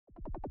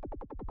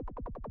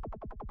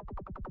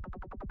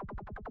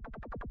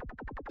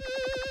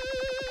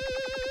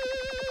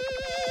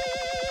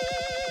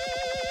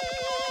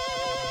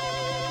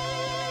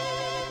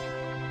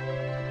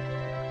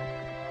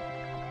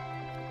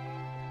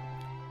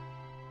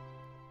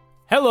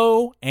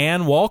Hello,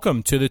 and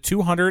welcome to the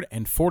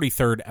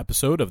 243rd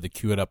episode of the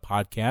Cue It Up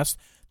podcast,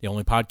 the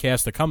only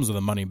podcast that comes with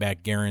a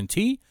money-back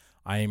guarantee.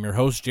 I am your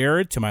host,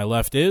 Jared. To my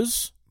left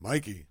is...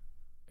 Mikey.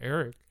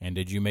 Eric. And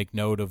did you make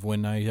note of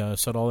when I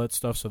said all that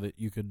stuff so that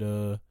you could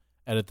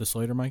edit this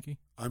later, Mikey?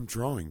 I'm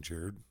drawing,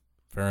 Jared.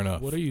 Fair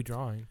enough. What are you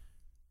drawing?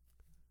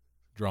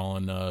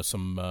 Drawing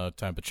some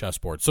type of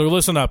chessboard. So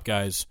listen up,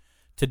 guys.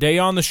 Today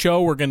on the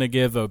show, we're going to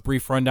give a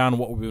brief rundown of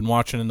what we've been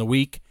watching in the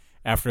week.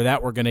 After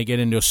that, we're going to get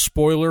into a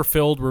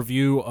spoiler-filled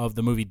review of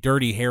the movie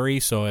Dirty Harry.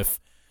 So if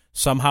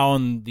somehow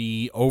in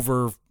the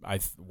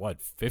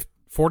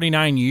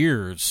 49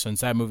 years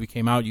since that movie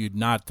came out, you'd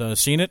not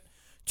seen it,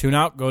 tune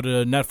out, go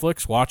to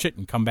Netflix, watch it,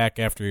 and come back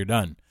after you're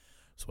done.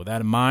 So with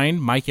that in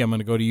mind, Mikey, I'm going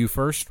to go to you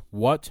first.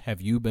 What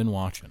have you been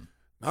watching?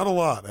 Not a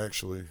lot,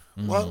 actually.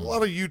 A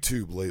lot of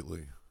YouTube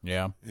lately.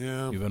 Yeah?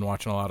 Yeah. You've been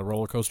watching a lot of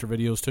roller coaster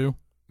videos, too?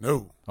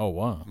 No. Oh,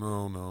 wow.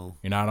 No.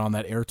 You're not on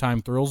that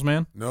Airtime Thrills,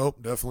 man?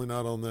 Nope, definitely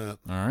not on that.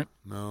 All right.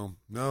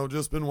 No,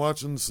 just been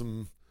watching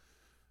some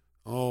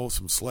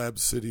Slab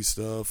City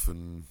stuff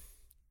and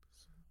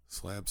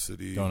Slab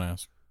City. Don't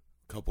ask.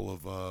 Couple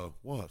of,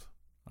 what?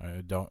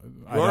 I don't.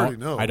 You already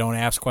know. I don't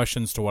ask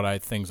questions to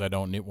things I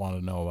don't want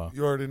to know about.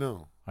 You already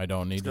know. I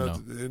don't need to know.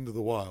 Into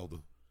the Wild.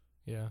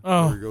 Yeah.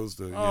 Oh. Where he goes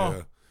to,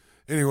 yeah.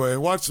 Anyway,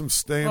 watch some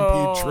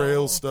Stampede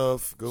Trail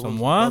stuff. Some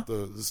what?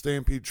 The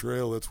Stampede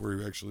Trail, that's where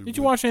he actually... Did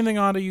you watch anything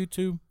out of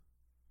YouTube?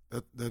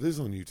 That is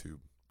on YouTube.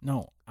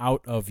 No,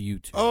 out of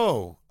YouTube.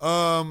 Oh,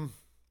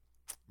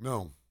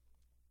 no.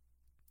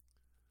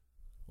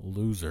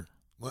 Loser.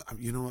 Well,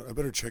 you know what? I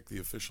better check the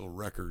official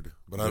record,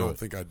 but I don't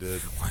think I did.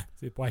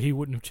 Why he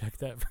wouldn't have checked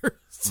that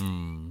first?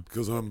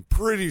 Because I'm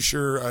pretty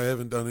sure I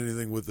haven't done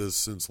anything with this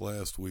since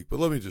last week, but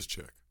let me just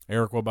check.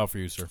 Eric, what about for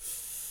you, sir?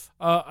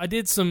 I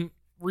did some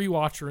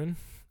rewatching.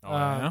 Oh,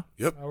 yeah?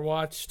 Yep. I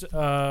watched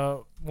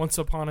Once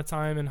Upon a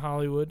Time in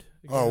Hollywood.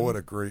 Again. Oh, what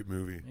a great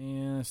movie.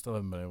 Yeah, I still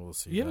haven't been able to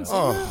see You that.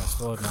 haven't seen I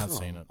still have not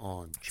seen it.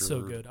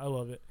 So good. I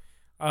love it.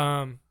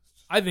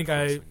 I think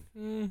I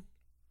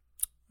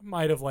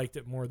might have liked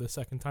it more the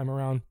second time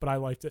around, but I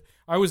liked it.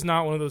 I was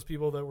not one of those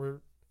people that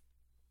were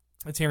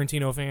a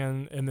Tarantino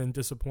fan and then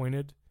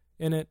disappointed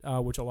in it,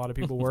 which a lot of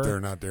people were. They're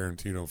not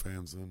Tarantino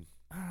fans then.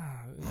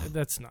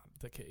 That's not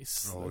the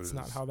case. Oh, that's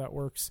not how that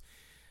works.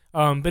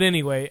 But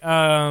anyway,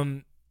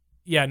 blind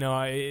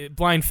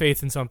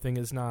faith in something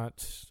is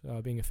not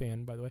being a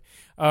fan, by the way.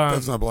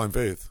 That's not blind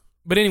faith.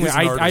 But anyway,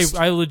 He's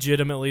an I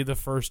legitimately, the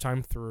first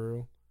time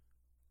through,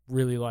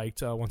 really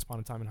liked Once Upon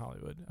a Time in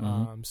Hollywood.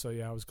 So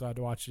yeah, I was glad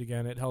to watch it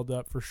again. It held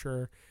up for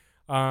sure.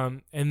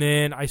 And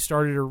then I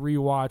started a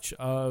rewatch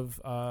of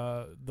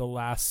the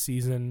last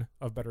season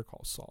of Better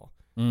Call Saul.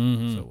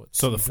 Mm-hmm.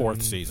 So the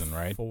fourth season,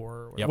 right?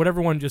 4, yep.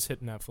 Whatever one just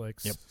hit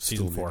Netflix. Yep,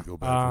 season 4. Go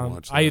back and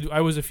watch that.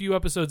 I was a few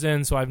episodes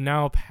in, so I've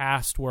now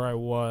passed where I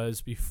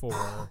was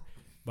before,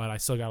 but I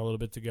still got a little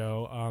bit to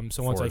go.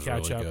 So once I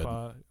catch really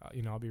up,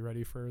 I'll be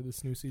ready for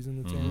this new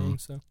season that's airing.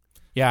 So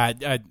yeah,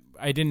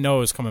 I didn't know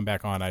it was coming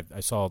back on. I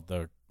saw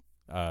the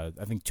I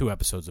think 2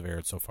 episodes have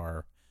aired so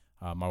far.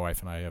 My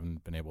wife and I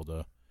haven't been able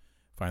to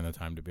find the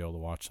time to be able to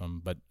watch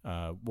them, but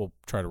we'll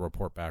try to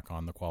report back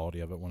on the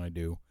quality of it when I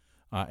do.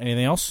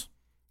 Anything else?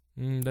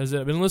 That's it.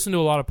 I've been listening to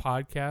a lot of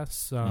podcasts,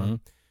 so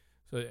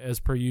as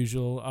per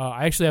usual.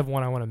 I actually have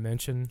one I want to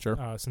mention,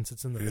 since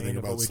it's in the vein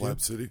of what we Slab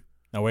do. City?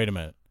 Now, wait a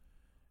minute.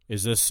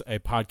 Is this a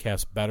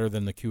podcast better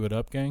than the Cue It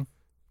Up gang?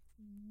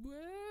 Well,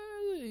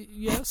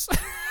 yes.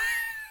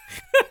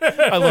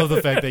 I love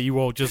the fact that you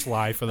won't just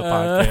lie for the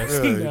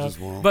podcast. Yeah, you just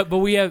won't. But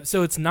we have,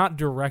 so it's not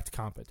direct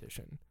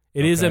competition.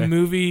 It is a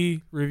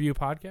movie review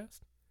podcast,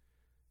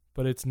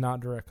 but it's not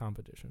direct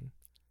competition.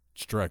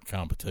 It's direct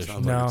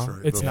competition.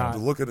 It's not. The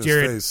look at his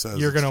Jared, face says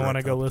you're going to want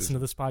to go listen to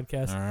this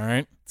podcast. All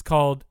right. It's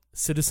called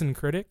Citizen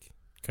Critic.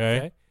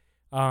 Okay.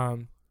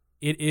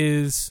 It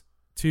is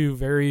 2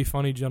 very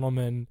funny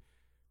gentlemen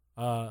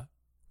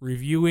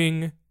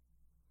reviewing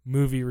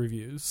movie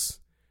reviews.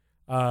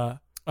 Oh,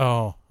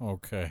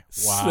 okay.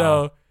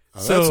 Wow.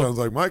 So that sounds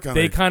like my kind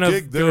they of kind of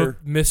gig go there.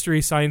 Mystery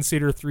Science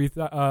Theater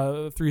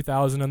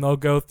 3000, and they'll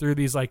go through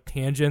these like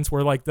tangents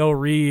where like they'll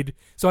read.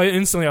 So I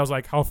was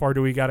like, how far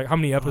do we got? How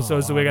many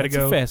episodes do we got to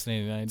go?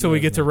 Fascinating idea, till we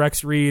get to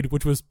Rex Reed,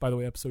 which was, by the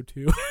way, episode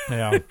 2.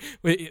 Yeah.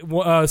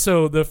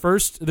 So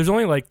there's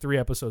only like 3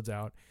 episodes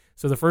out.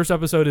 So the first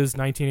episode is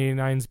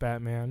 1989's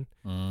Batman.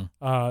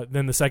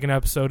 Then the second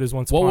episode is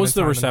Once Upon a Time. What was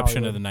the in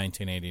reception Hollywood. of the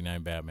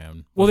 1989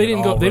 Batman? Well, Was they it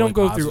didn't go. all They really don't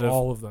go through positive?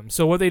 all of them.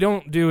 So what they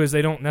don't do is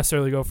they don't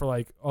necessarily go for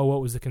like, oh,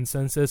 what was the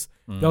consensus?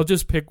 They'll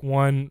just pick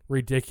one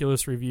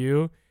ridiculous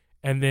review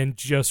and then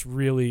just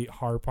really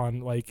harp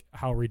on like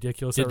how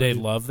ridiculous. Did they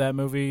love that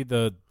movie?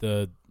 The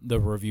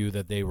review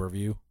that they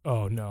review?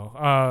 Oh no,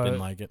 didn't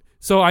like it.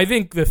 So I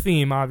think the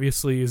theme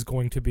obviously is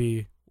going to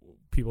be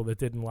people that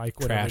didn't like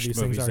whatever Trash these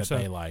movies things are.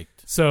 that they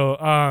liked. So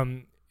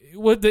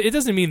it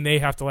doesn't mean they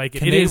have to like it.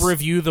 Can It they is-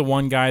 review the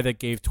one guy that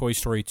gave Toy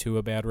Story 2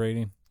 a bad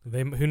rating?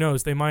 who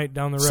knows? They might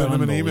down the road. Send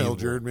them an email, Unbelievable.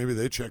 Jared. Maybe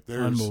they check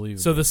theirs.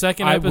 Unbelievable. So the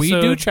second episode, we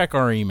do check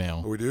our Oh,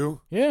 email. we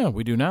do? Yeah,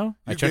 we do now.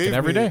 I You check it gave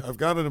every me- day. I've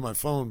got it in my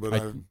phone, but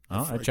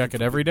I check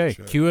it every forget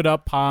day. to check.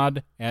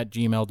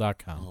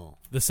 QItUpPod@gmail.com. Oh.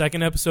 the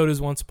second episode is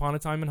Once Upon a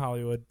Time in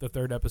Hollywood. The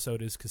third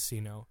episode is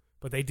Casino.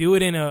 But they do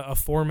it in a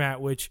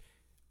format which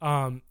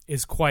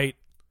is quite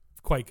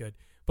good.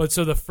 But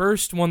so the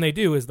first one they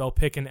do is they'll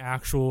pick an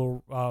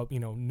actual,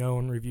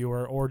 known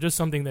reviewer or just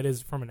something that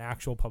is from an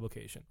actual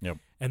publication. Yep.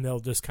 And they'll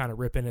just kind of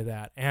rip into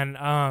that.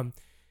 And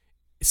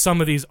some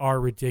of these are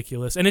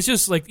ridiculous. And it's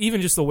just like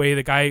even just the way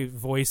the guy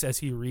voice as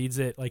he reads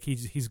it, like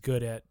he's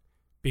good at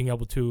being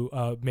able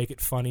to make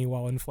it funny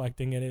while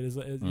inflecting it as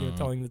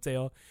telling the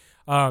tale.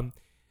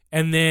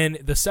 And then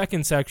the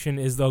second section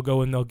is they'll go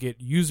and they'll get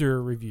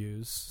user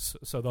reviews.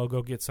 So they'll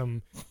go get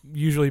some,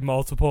 usually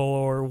multiple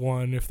or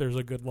one if there's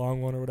a good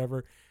long one or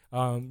whatever,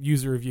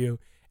 user review.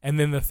 And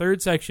then the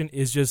third section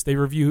is just they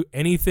review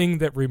anything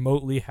that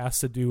remotely has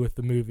to do with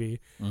the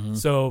movie. Mm-hmm.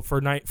 So for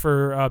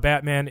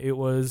Batman, it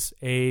was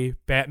a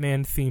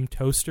Batman-themed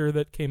toaster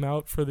that came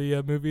out for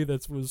the movie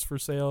that was for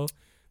sale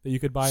that you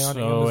could buy on So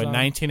Amazon. in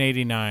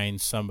 1989,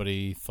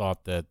 somebody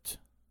thought that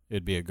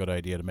it'd be a good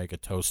idea to make a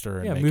toaster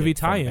and Yeah, make movie it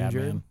from tie-in, Batman.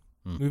 Jared.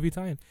 Movie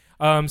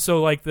tie-in.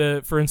 So like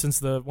for instance,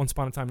 the Once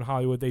Upon a Time in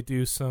Hollywood, they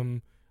do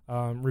some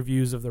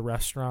reviews of the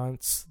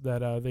restaurants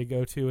that they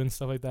go to and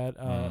stuff like that.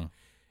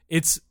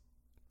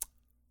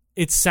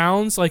 It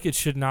sounds like it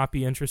should not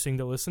be interesting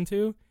to listen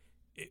to.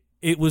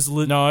 It was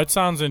No, it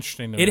sounds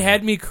interesting to me. It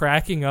had me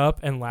cracking up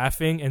and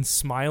laughing and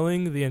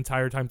smiling the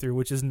entire time through,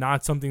 which is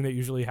not something that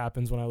usually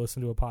happens when I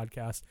listen to a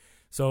podcast.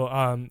 So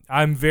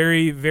I'm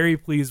very, very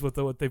pleased with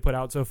what they put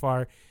out so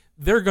far.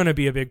 They're going to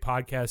be a big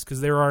podcast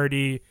because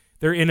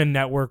they're in a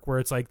network where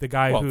it's like the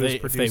guy who is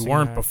if producing they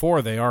weren't that.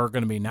 before, they are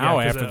going to be now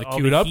Yeah, 'cause after the all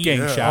Queued the Up heat- gang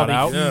yeah, shout all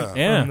out. the heat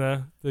Yeah.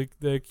 from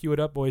the Queued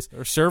Up boys.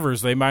 Their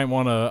servers, they might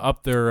want to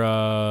up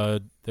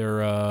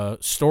their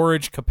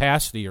storage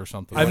capacity or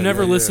something. I've Yeah,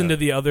 never yeah, listened yeah. to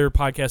the other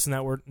podcast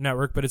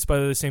network, but it's by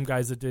the same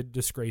guys that did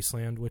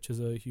Disgraceland, which is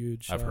a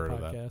huge I've heard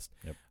podcast.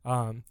 of that.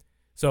 Yep.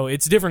 So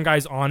it's different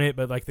guys on it,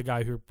 but like the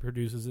guy who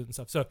produces it and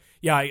stuff. So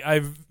yeah,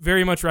 I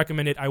very much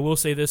recommend it. I will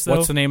say this though.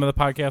 What's the name of the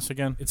podcast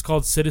again? It's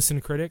called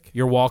Citizen Critic.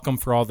 You're welcome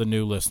for all the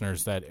new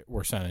listeners that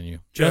we're sending you.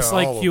 Just Yeah,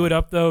 like all of Cue It them.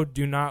 Up though,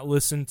 do not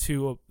listen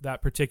to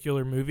that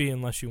particular movie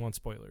unless you want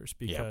spoilers.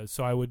 Yeah.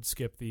 So I would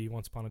skip the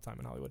Once Upon a Time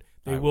in Hollywood.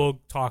 They I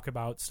will talk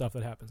about stuff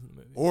that happens in the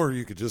movie. Or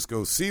you could just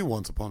go see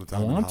Once Upon a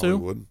Time I in want to.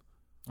 Hollywood.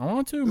 I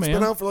want to, It's man.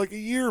 been out for like a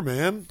year,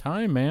 man.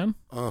 Time, man.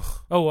 Ugh.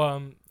 Oh,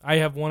 I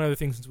have one other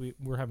thing since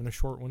we're having a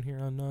short one here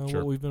on Sure.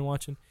 what we've been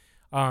watching.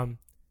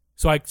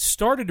 So I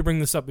started to bring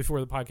this up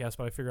before the podcast,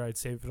 but I figured I'd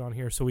save it on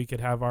here so we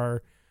could have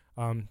our,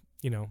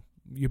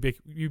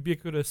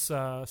 ubiquitous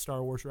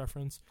Star Wars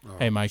reference. Oh,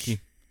 Hey, Mikey.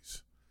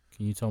 jeez.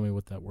 Can you tell me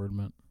what that word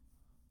meant?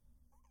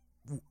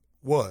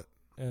 What?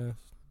 Uh,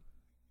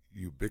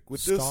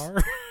 Ubiquitous? star.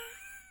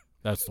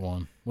 That's the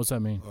one. What's that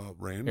mean?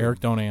 Random. Eric,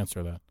 don't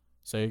answer that.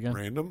 Say again.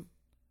 Random?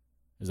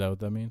 Is that what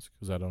that means?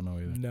 Because I don't know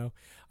either. No.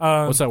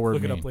 What's that word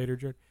Look it mean? up later,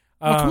 Jared.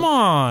 Oh, come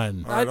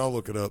on. All right, I'll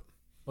look it up.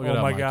 Look it Oh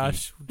up, my Mikey.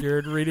 gosh,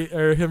 Jared reading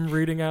or him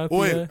reading out.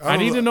 Wait, the, I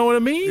need to know what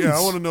it means. Yeah,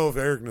 I want to know if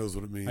Eric knows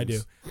what it means. I do.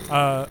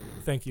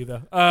 Thank you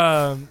though.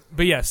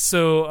 But yes.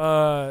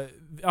 So,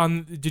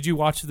 did you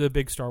watch the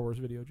big Star Wars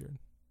video, Jared?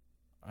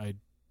 I You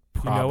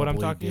know what I'm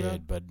probably talking did,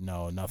 about? but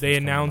no, nothing. They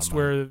announced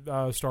where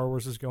Star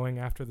Wars is going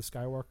after the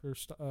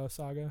Skywalker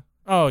saga.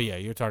 Oh yeah,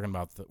 you're talking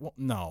about the. Well,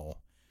 no.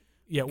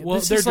 Yeah, well,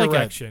 This their is like a-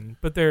 direction,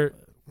 but they're.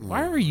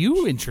 Why are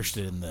you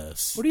interested in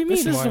this? What do you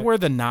This mean? is Why? where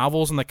the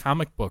novels and the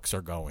comic books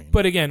are going.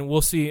 But again,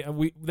 we'll see.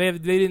 They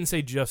didn't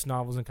say just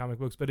novels and comic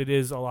books, but it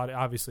is a lot.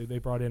 Obviously, they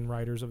brought in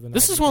writers of the.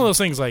 this novels. is one of those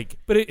things. Like,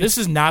 But this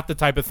is not the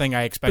type of thing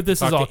I expect But this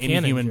to is talk all to any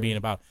canon, human Jared. being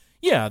about.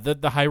 Yeah,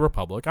 the High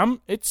Republic.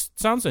 It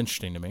sounds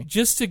interesting to me.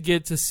 just to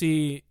get to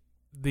see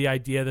the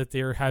idea that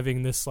they're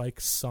having this like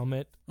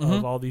summit Mhm.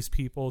 of all these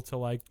people to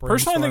like. Personally, I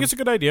brainstorm. think it's a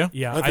good idea.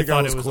 Yeah, I think thought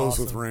I was it was close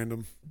awesome. with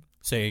random.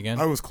 Say again.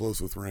 I was close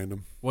with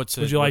random. What's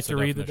Would it? you like what's to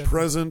read the definition?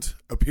 Present,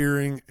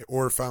 appearing,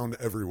 or found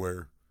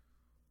everywhere.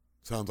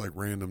 Sounds like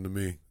random to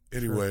me.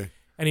 Anyway,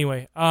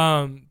 Anyway,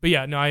 but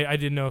yeah, no, I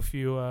didn't know if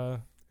you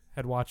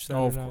had watched that.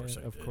 Oh, or of not. course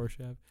I Of did. course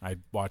you have. I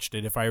watched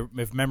it.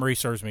 If memory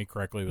serves me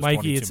correctly, it was Mikey,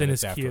 22 it's in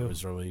minutes his after queue. it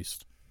was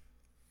released.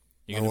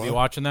 You Oh, gonna be well.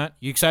 watching that?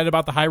 You excited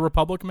about the High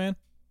Republic, man?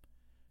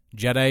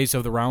 Jedis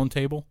of the Round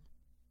Table.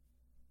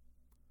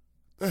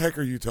 the heck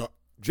are you talking?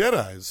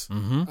 Jedi's?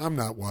 Mm-hmm. I'm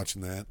not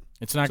watching that.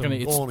 It's not So gonna.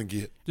 I'm It's, going to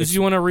get. Did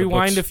you want to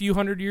rewind books- a few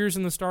hundred years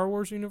in the Star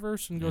Wars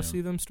universe and go Yeah.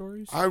 see them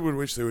stories? I would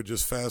wish they would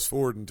just fast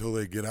forward until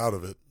they get out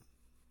of it.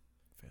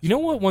 You know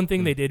what? One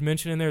thing Hmm. they did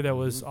mention in there that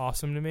was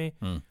awesome to me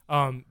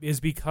Hmm. is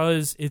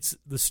because it's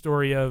the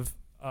story of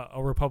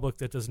a republic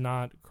that does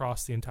not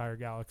cross the entire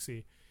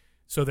galaxy.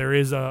 So there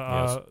is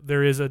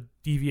a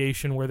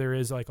deviation where there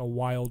is like a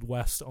Wild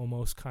West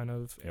almost kind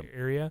of Yep.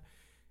 area.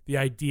 The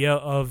idea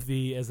of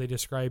the, as they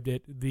described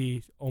it,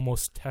 the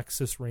almost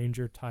Texas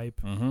Ranger type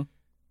Mm-hmm.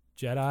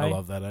 Jedi. I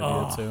love that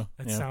idea too.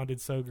 That Yeah.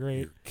 sounded so great.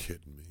 You're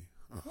kidding me.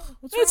 Oh.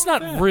 It's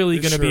not really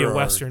going to be a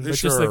Western, They but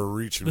sure just are like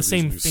reaching the with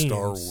same these new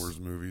Star themes. Wars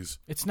movies.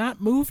 It's not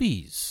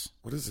movies.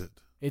 What is it?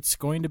 It's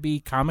going to be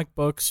comic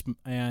books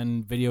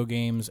and video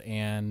games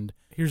and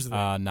Here's the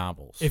thing.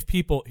 novels. Here's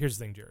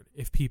the thing, Jared.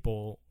 If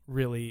people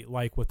really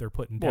like what they're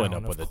putting We'll down,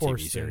 end up of with a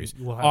course, TV series.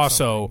 then we'll have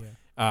Also, something,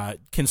 yeah.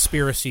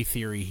 Conspiracy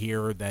theory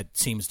here that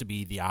seems to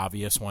be the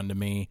obvious one to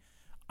me.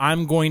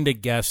 I'm going to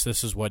guess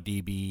this is what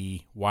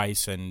D.B.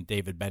 Weiss and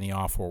David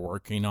Benioff were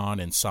working on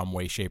in some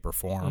way, shape, or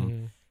form.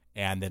 Mhm.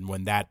 And then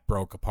when that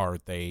broke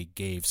apart, they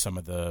gave some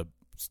of the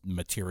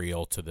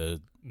material to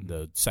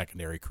the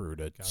secondary crew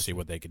to see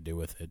what they could do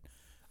with it.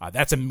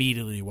 That's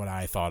immediately what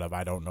I thought of.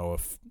 I don't know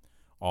if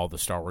all the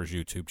Star Wars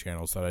YouTube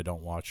channels that I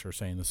don't watch are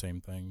saying the same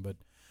thing. But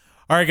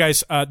all right,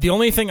 guys, the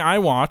only thing I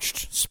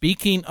watched,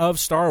 speaking of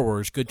Star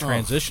Wars, good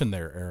transition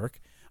there,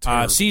 Eric.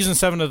 Season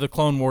 7 of the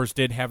Clone Wars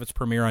did have its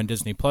premiere on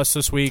Disney Plus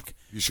this week.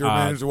 You sure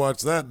managed to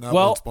watch that? Not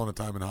well- Once Upon a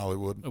Time in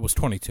Hollywood. It was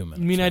 22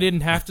 minutes. You mean I didn't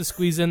have to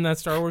squeeze in that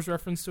Star Wars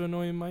reference to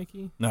annoy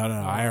Mikey? No,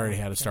 I already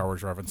had a Star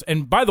Wars reference.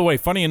 And by the way,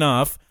 funny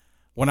enough,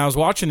 when I was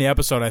watching the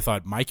episode, I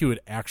thought Mikey would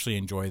actually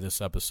enjoy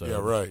this episode. Yeah,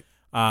 right.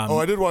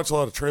 I did watch a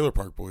lot of Trailer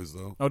Park Boys,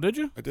 though. Oh, did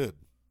you? I did.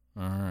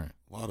 All right.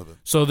 A lot of it.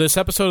 So this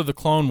episode of the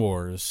Clone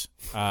Wars,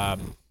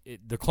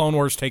 the Clone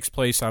Wars takes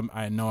place.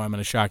 I know I'm going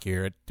to shock you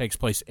here. It takes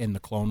place in the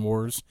Clone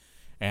Wars,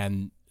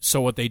 and so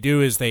what they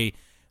do is they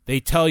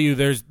tell you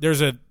there's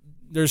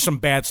some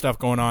bad stuff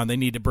going on. They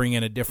need to bring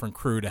in a different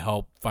crew to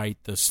help fight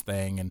this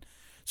thing, and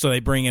so they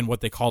bring in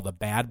what they call the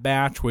Bad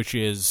Batch, which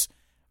is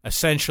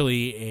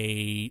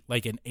essentially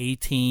an A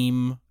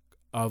team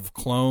of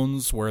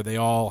clones where they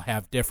all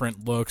have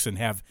different looks and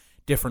have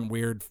different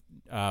weird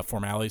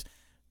formalities.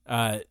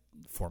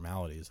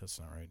 Formalities. That's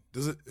not right.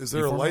 Is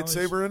there a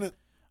lightsaber in it?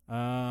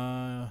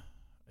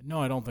 No,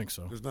 I don't think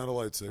so. There's not a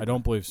lightsaber. I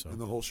don't believe so. In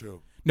the whole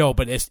show. No,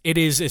 but it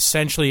is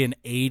essentially an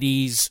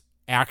 80s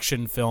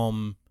action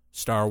film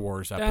Star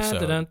Wars episode.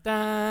 Dun, dun,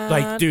 dun,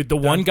 Like, dude, the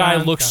one guy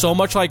dun, looks so dun.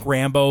 much like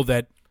Rambo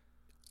that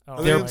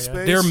Oh, they in yeah.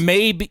 space? there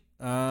may be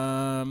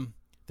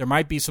there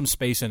might be some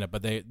space in it,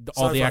 but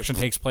all the Sci-fi. action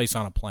takes place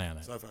on a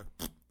planet. Sci-fi.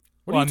 What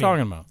Well, are you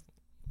talking about?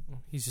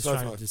 He's just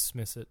Sci-fi. trying to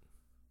dismiss it.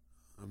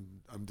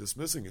 I'm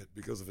dismissing it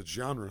because of its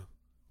genre.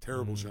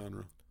 Terrible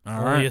genre. All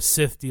Only right. a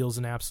Sith deals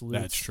in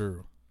absolutes. That's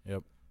true.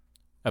 Yep.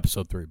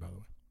 Episode 3, by the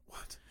way.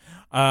 What?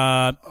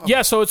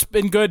 Yeah, so it's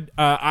been good.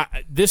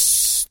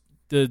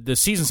 The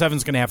season 7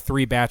 is going to have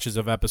 3 batches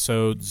of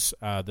episodes.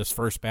 This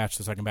first batch,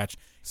 the second batch.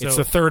 It's So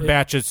the third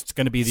batch. It's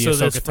going to be the so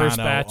this Ahsoka first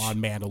Tano batch on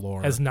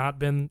Mandalore. Has not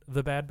been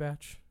the Bad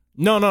Batch.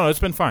 No, it's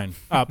been fine.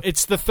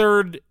 It's the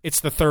third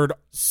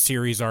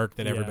series arc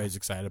that Yeah. everybody's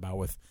excited about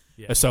with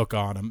Yeah. Ahsoka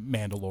on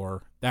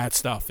Mandalore. That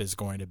stuff is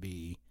going to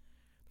be.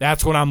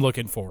 That's what I'm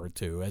looking forward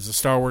to. As a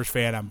Star Wars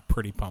fan, I'm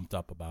pretty pumped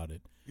up about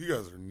it. You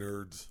guys are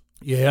nerds.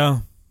 Yeah.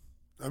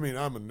 I mean,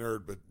 I'm a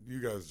nerd, but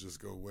you guys just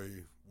go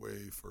way,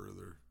 way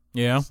further.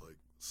 Yeah. It's like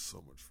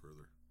so much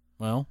further.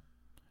 Well,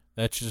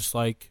 that's just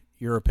like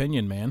your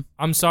opinion, man.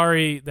 I'm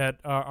sorry that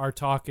our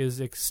talk is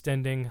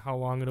extending how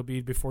long it'll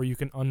be before you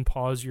can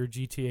unpause your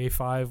GTA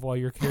 5 while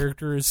your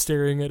character is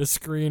staring at a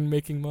screen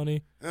making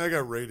money. And I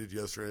got raided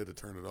yesterday. I had to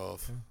turn it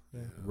off.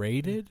 Yeah.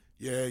 Rated?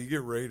 Yeah, you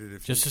get raided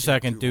if Just you a keep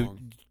second, too dude.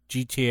 long.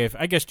 GTA.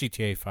 I guess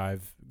GTA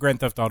 5, Grand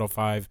Theft Auto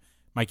 5.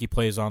 Mikey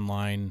plays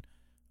online.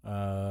 do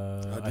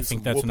I think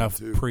some that's whooping, enough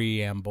too.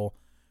 preamble.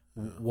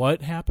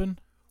 What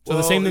happened? So the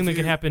Well, same thing if that could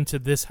you- happen to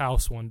this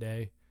house one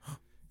day.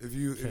 If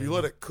you can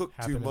let it cook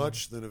happen too in-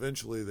 much, then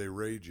eventually they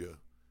raid you.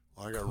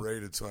 Well, I got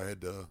raided, so I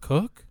had to.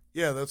 Cook?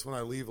 Yeah, that's when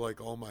I leave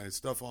like all my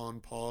stuff on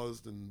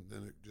paused, and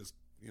then it just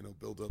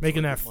builds up.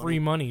 Making so I that get free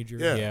money, Drew.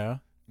 Yeah.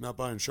 Not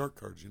buying shark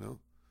cards,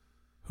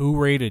 Who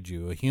raided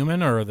you? A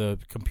human or the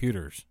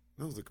computers?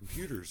 No, the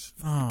computers.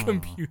 Oh.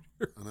 Computer.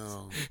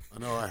 I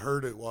know. I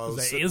heard it while I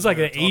was. It's like sitting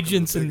there an talking to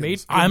Agents the and Piggins.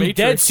 Matrix. I'm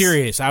dead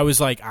serious. I was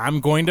like, I'm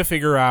going to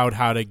figure out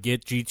how to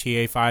get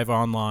GTA 5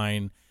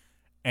 online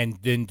and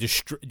then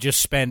just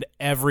spend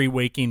every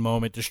waking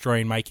moment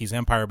destroying Mikey's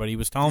empire. But he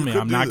was telling You me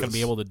could I'm do not going to this.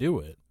 be able to do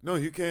it. No,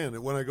 you can.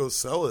 And when I go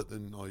sell it,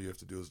 then all you have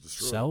to do is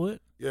destroy Sell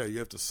it? Yeah, you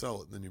have to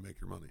sell it, and then you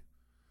make your money.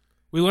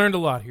 We learned a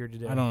lot here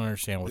today. I don't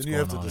understand what's then you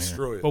going have to on here.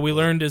 destroy it. What we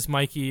learned is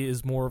Mikey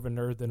is more of a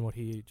nerd than what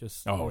he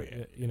just. Oh,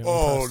 yeah.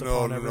 Oh impressed no,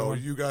 upon no, no!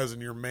 everyone. You guys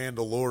and your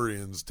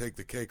Mandalorians take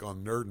the cake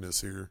on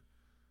nerdness here.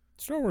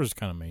 Star Wars is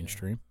kind of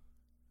mainstream.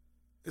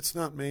 It's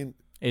not main.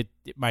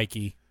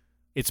 Mikey,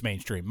 it's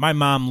mainstream. My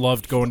mom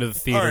loved going to the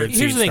theater All right, and here's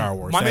seeing the thing. Star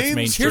Wars. My- That's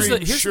mainstream. Here's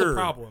the Sure.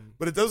 problem.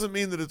 But it doesn't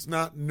mean that it's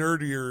not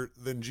nerdier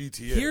than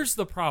GTA. Here's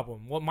the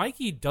problem. What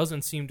Mikey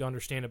doesn't seem to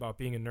understand about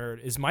being a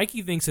nerd is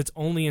Mikey thinks it's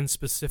only in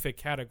specific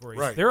categories.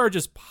 Right. There are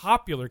just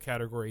popular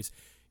categories.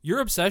 Your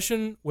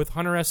obsession with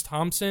Hunter S.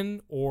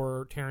 Thompson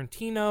or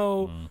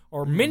Tarantino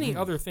or many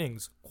other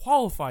things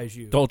qualifies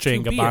you. Dolce to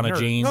and be a Gabbana nerd.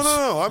 jeans.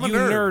 No, I'm a You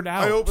nerd. nerd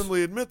out. I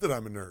openly admit that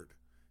I'm a nerd,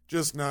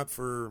 just not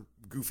for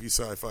goofy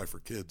sci-fi for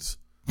kids.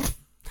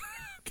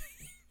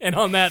 And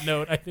on that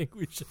note, I think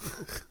we should.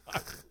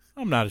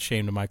 I'm not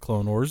ashamed of my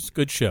Clone Wars. It's a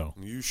good show.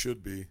 You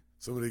should be.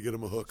 Somebody get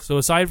him a hook. So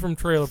aside from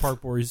Trailer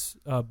Park Boys,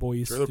 Trailer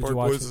Park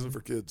Boys isn't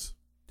for kids.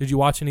 Did you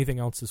watch anything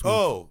else this week?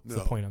 Oh, That's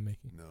no. the point I'm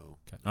making. No.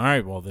 Okay. All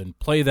right, well then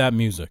play that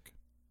music.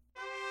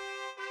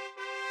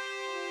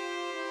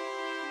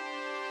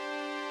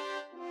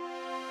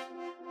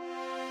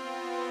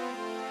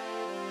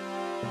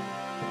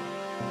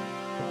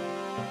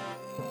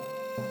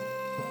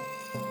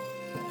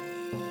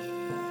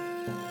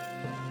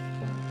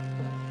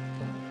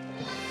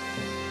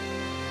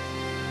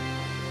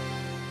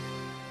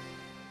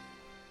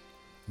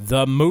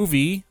 The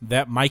movie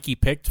that Mikey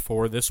picked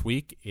for this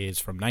week is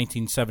from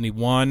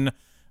 1971.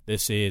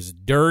 This is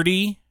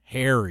Dirty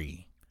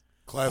Harry.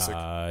 Classic.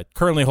 It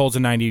currently holds a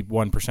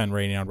 91%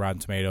 rating on Rotten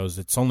Tomatoes.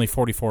 It's only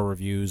 44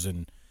 reviews,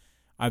 and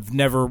I've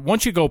never,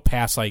 once you go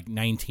past like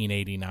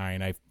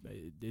 1989,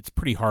 it's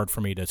pretty hard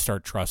for me to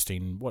start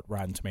trusting what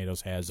Rotten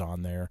Tomatoes has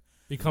on there.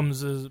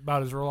 Becomes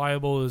about as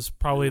reliable as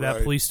probably You're that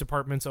right. police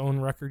department's own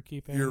record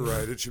keeping. You're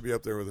right. It should be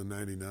up there with the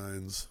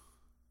 99s.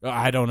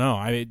 I don't know.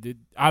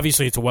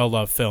 Obviously, it's a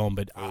well-loved film,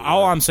 but Oh, yeah.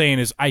 all I'm saying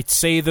is I'd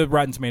say the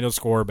Rotten Tomatoes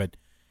score, but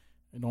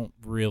I don't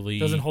really. It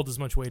doesn't hold as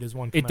much weight as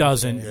one. It come out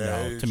doesn't.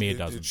 today. No, to me it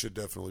doesn't. It should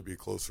definitely be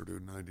closer to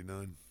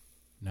 99.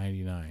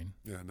 99.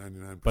 Yeah,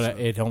 99%. But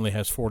it only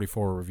has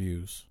 44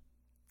 reviews.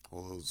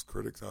 Well, those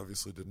critics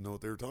obviously didn't know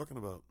what they were talking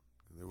about.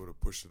 They would have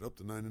pushed it up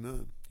to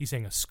 99. He's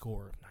saying a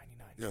score of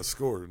 99. Yeah,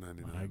 score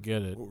 99. I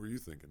get it. What were you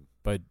thinking?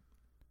 But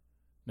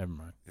never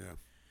mind. Yeah.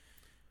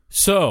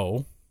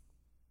 So,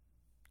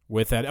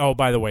 with that, oh,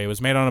 by the way, it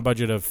was made on a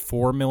budget of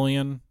 $4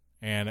 million,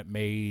 and it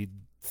made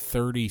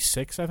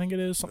 36, I think it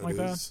is, something like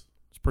that.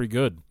 It's pretty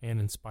good. And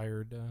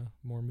inspired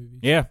more movies.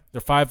 Yeah,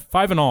 they're five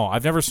in all.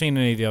 I've never seen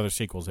any of the other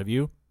sequels. Have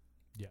you?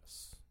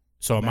 Yes.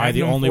 So am I the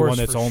Magnum only Force one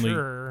that's for only?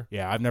 Sure.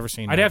 Yeah, I've never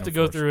seen. I'd have to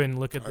Magnum go Force. through and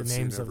look at the I've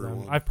seen names of them.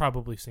 everyone. I've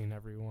probably seen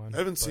everyone. I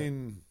haven't but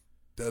seen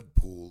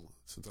Deadpool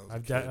since I was a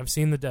kid. I've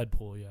seen the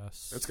Deadpool.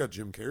 Yes. That's got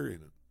Jim Carrey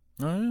in it.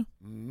 Oh yeah.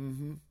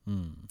 Mm-hmm.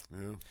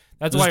 Yeah.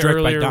 That's This why is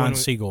directed by earlier Don when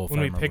Siegel, if when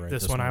I we remember picked right,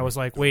 this this one, I movie. was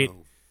like, wait,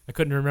 No. I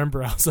couldn't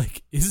remember. I was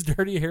like, is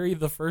Dirty Harry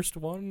the first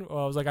one? Well,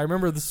 I was like, I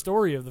remember the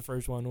story of the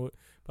first one,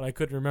 but I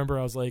couldn't remember.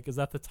 I was like, is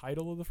that the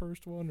title of the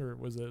first one, or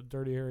was it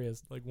Dirty Harry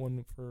as like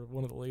one for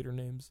one of the later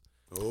names?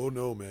 Oh,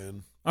 no,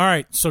 man. All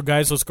right, so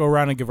guys, let's go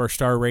around and give our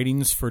star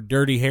ratings for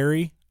Dirty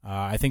Harry.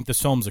 I think this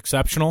film's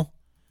exceptional.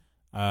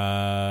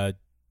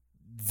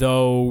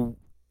 Though,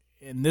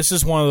 and this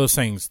is one of those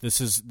things.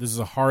 This is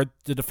a hard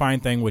to define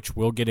thing, which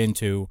we'll get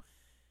into.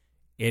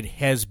 It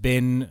has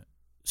been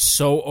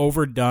so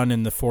overdone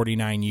in the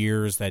 49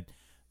 years that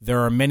there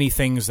are many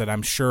things that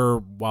I'm sure,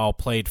 while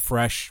played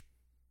fresh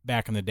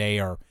back in the day,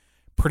 are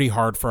pretty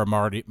hard for a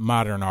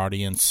modern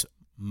audience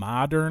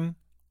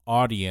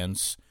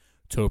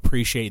to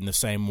appreciate in the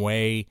same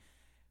way.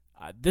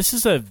 This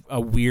is a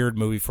weird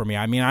movie for me.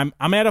 I mean,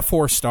 I'm at a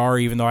 4-star,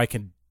 even though I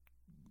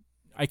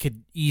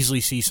could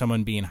easily see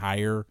someone being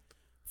higher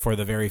for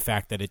the very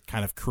fact that it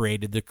kind of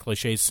created the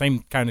cliches.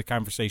 Same kind of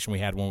conversation we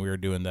had when we were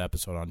doing the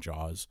episode on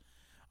Jaws.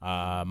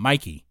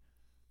 Mikey,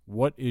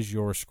 what is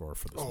your score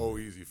for this Oh,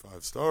 movie? easy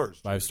 5 stars.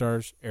 5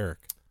 stars. Eric,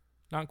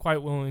 Not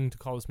quite willing to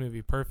call this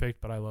movie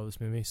perfect, but I love this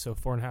movie, so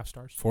 4.5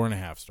 stars.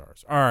 4.5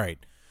 stars. All right.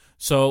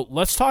 So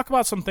let's talk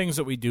about some things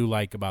that we do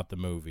like about the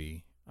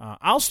movie.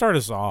 I'll start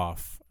us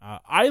off.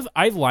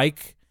 I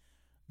like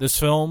this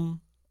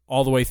film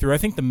all the way through. I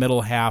think the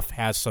middle half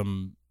has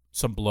some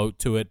bloat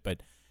to it,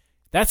 but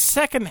that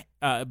second,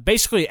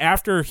 basically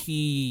after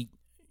you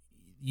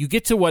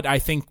get to what I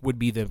think would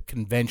be the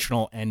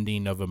conventional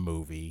ending of a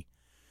movie,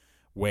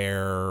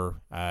 where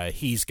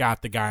he's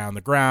got the guy on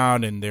the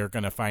ground and they're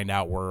going to find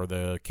out where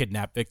the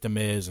kidnapped victim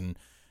is, and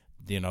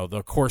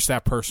of course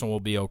that person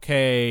will be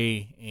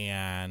okay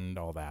and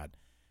all that.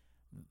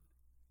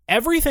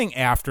 Everything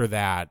after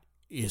that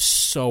is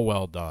so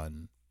well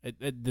done.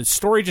 The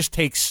story just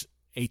takes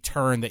a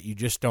turn that you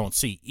just don't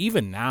see.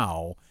 Even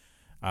now,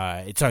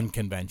 it's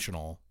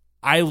unconventional.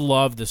 I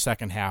love the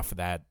second half of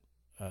that.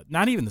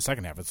 Not even the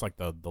second half. It's like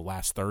the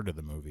last third of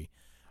the movie.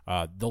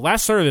 The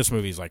last third of this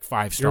movie is like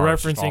 5 stars. You're all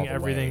referencing the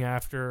everything way.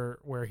 after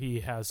where he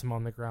has him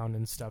on the ground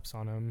and steps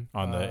on him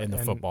in the and-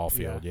 football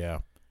field. Yeah.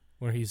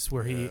 where he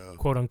Yeah.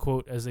 quote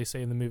unquote, as they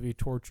say in the movie,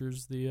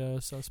 tortures the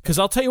suspect. Because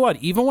I'll tell you what,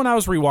 even when I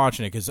was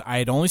rewatching it, because I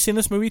had only seen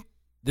this movie,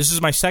 this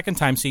is my second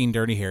time seeing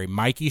Dirty Harry.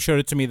 Mikey showed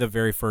it to me the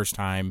very first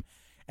time,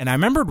 and I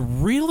remembered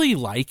really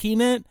liking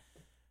it.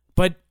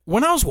 But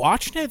when I was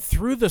watching it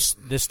through this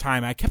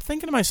time, I kept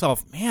thinking to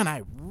myself, man,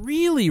 I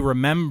really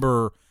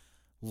remember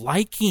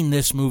liking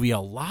this movie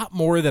a lot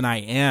more than I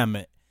am.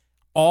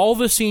 All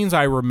the scenes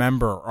I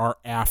remember are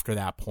after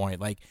that point,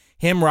 like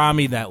him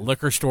robbing that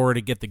liquor store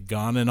to get the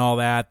gun and all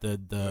that,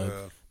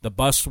 the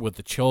bus with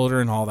the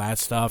children, all that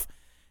stuff.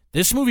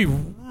 This movie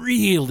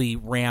really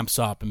ramps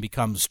up and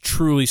becomes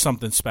truly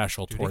something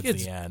special Dude, towards it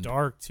gets the end.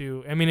 dark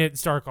too. I mean,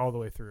 it's dark all the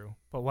way through,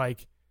 but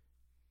like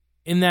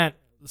in that,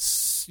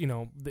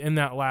 in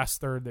that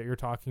last third that you're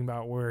talking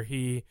about, where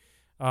he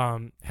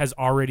has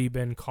already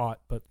been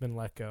caught but been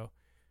let go,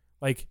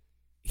 like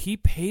he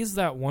pays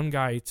that one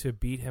guy to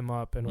beat him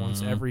up and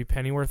wants every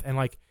penny worth, and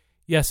like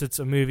yes, it's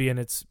a movie and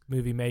it's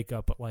movie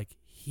makeup, but like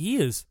he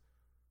is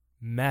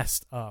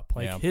messed up.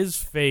 Like his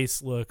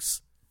face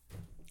looks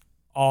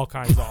all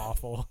kinds of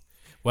awful.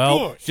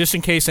 Well, just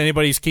in case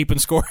anybody's keeping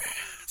score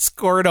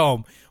at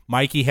home,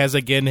 Mikey has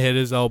again hit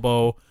his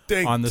elbow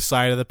on the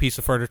side of the piece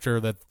of furniture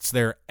that's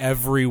there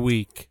every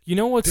week. You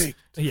know what's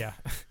yeah.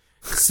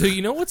 So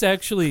you know what's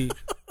actually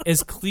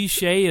as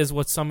cliche as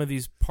what some of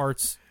these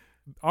parts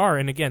are,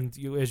 and again,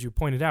 as you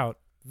pointed out,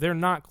 they're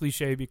not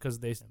cliche because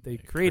they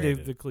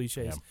created the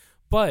cliches. Yeah.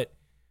 But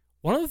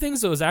one of the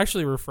things that was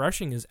actually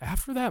refreshing is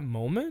after that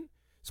moment,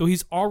 so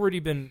he's already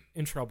been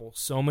in trouble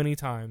so many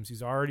times.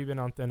 He's already been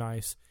on thin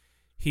ice.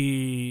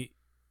 He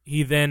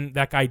then,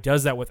 that guy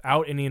does that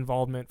without any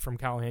involvement from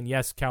Callahan.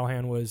 Yes,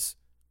 Callahan was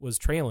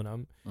trailing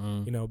him,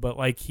 but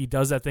like he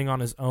does that thing on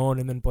his own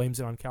and then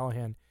blames it on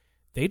Callahan.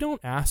 They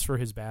don't ask for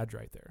his badge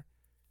right there.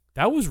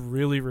 That was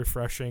really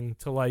refreshing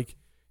to like,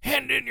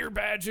 hand in your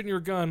badge and your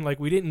gun. Like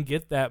we didn't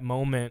get that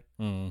moment.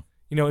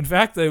 In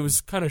fact, it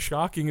was kind of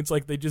shocking. It's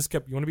like they just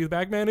kept, you want to be the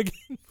bagman again?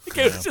 Like,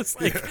 it was just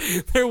like,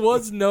 there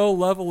was no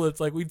level. It's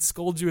like we'd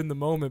scold you in the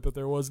moment, but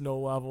there was no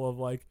level of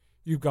like,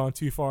 you've gone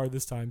too far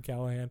this time,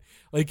 Callahan.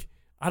 Like,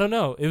 I don't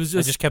know. It was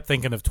just... I just kept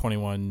thinking of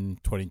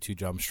 22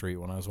 Jump Street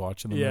when I was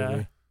watching the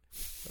movie.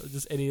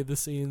 Just any of the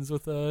scenes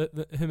with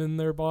him and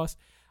their boss.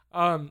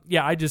 I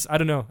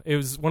don't know. It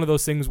was one of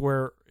those things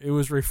where it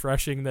was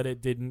refreshing that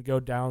it didn't go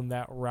down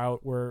that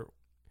route where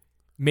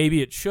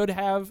maybe it should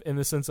have in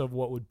the sense of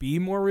what would be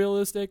more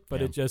realistic, but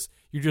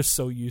you're just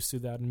so used to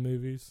that in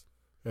movies.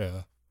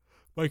 Yeah.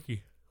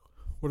 Mikey,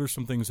 what are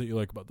some things that you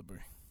like about the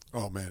movie?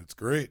 Oh, man, it's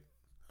great.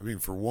 I mean,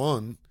 for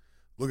one,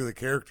 look at the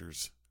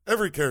characters.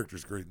 Every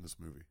character's great in this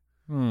movie.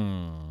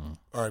 All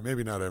right,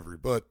 maybe not every,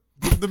 but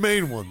the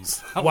main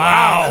ones.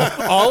 Wow.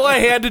 All I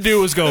had to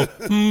do was go,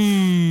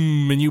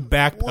 and you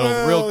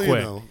backpedaled real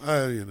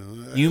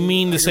quick. You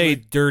mean to say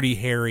Dirty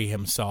Harry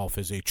himself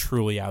is a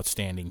truly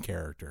outstanding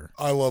character.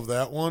 I love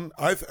that one.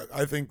 I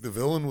think the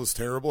villain was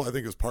terrible. I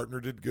think his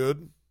partner did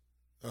good.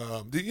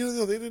 They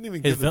didn't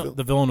even give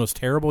the villain was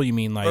terrible? You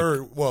mean like...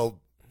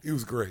 he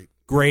was great.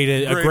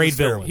 A great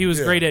villain. He was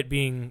great at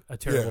being a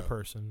terrible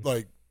person.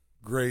 Like,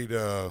 great...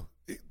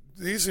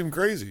 he seemed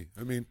crazy.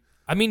 I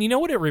mean, you know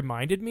what it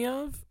reminded me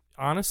of?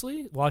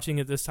 Honestly, watching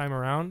it this time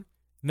around,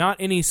 not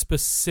any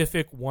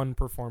specific one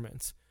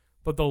performance,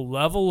 but the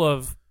level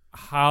of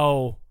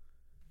how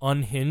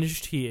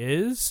unhinged he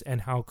is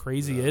and how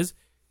crazy he is.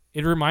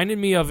 It reminded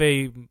me of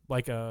a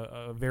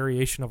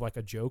variation of like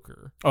a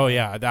Joker. Oh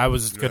yeah, I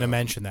was going to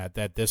mention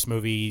that this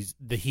movie,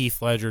 the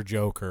Heath Ledger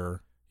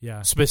Joker.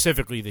 Yeah,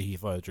 specifically the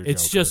Heath Ledger Joker.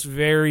 It's just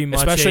very much,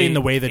 especially in the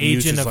way that he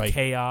agent uses of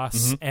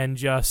chaos and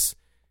just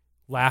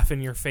laugh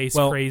in your face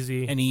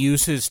crazy. And he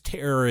uses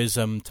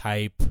terrorism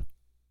type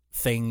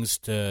things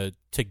to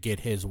get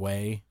his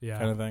way,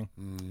 kind of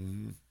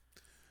thing.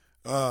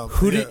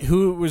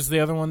 Who was the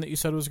other one that you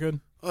said was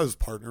good? His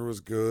partner was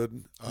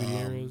good.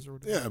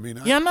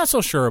 I'm not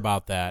so sure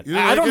about that.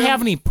 I don't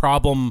have any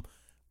problem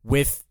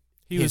with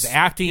his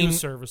acting. He was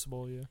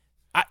serviceable. Yeah.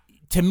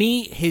 To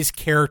me, his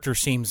character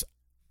seems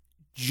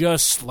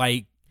just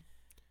like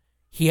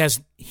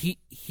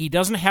he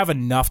doesn't have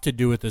enough to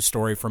do with the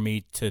story for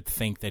me to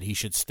think that he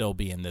should still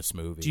be in this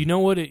movie. Do you know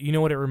what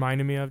it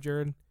reminded me of,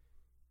 Jared?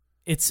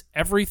 It's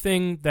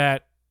everything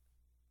that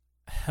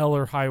Hell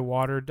or High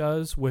Water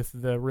does with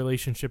the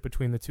relationship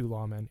between the two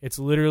lawmen. It's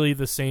literally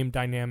the same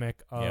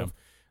dynamic of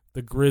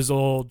the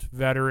grizzled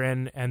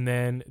veteran and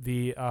then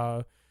the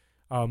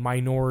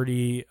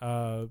minority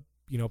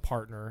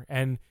partner,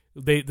 and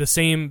the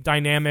same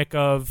dynamic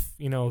of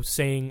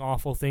saying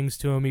awful things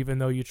to him even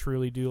though you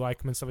truly do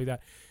like him and stuff like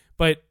that.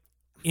 But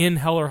in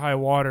Hell or High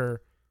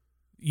Water,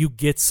 you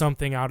get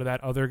something out of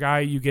that other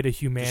guy. You get a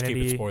humanity.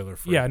 Just keep it spoiler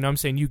free. Yeah, no, I'm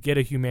saying you get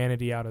a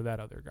humanity out of that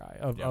other guy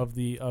of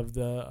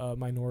the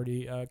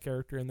minority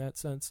character in that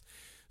sense.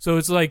 So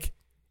it's like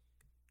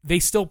they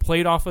still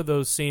played off of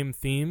those same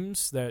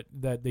themes that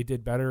they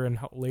did better and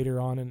later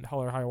on in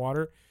Hell or High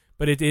Water,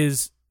 but it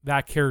is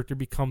that character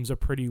becomes a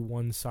pretty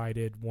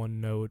one-sided,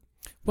 one-note.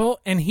 Well,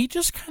 and he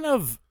just kind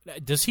of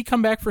does he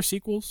come back for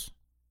sequels?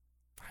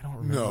 I don't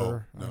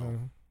remember.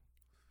 No.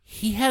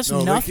 He has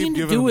nothing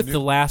to do with the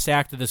last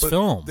act of this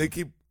film. They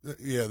keep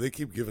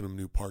giving him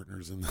new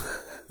partners in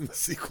the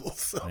sequels.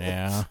 So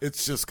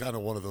it's just kind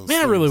of one of those.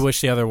 Man, things. I really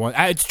wish the other one.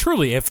 It's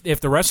truly, if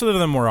the rest of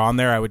them were on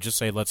there, I would just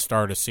say let's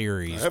start a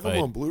series. I have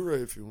them on Blu-ray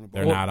if you want to.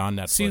 They're not on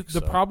Netflix. See,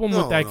 the problem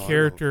with that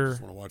character. I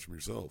just want to watch them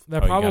yourself. The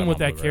problem with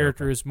that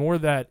character is more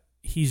that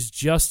he's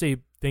just a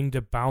thing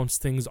to bounce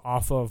things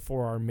off of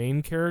for our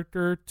main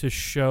character to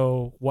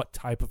show what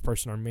type of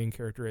person our main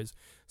character is.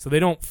 So they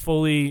don't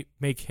fully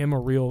make him a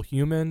real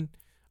human.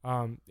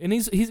 And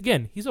he's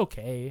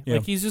okay. Yeah.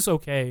 Like he's just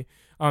okay.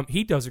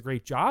 He does a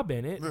great job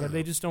in it. But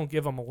they just don't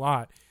give him a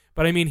lot.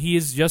 But I mean, he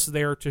is just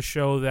there to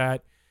show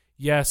that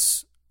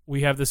yes,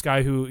 we have this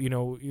guy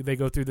who they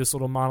go through this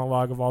little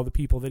monologue of all the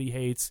people that he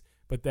hates.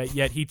 But that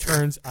yet he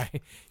turns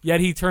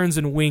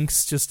and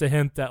winks just to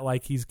hint that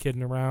like he's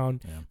kidding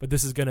around. Yeah. But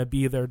this is going to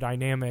be their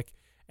dynamic.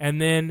 And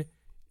then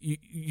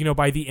you know,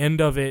 by the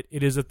end of it,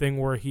 it is a thing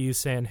where he's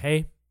saying,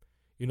 hey,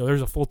 you know,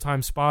 there's a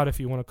full-time spot if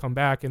you want to come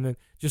back. And then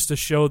just to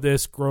show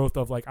this growth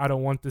of like, I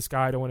don't want this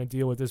guy, I don't want to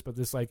deal with this, but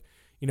this, like,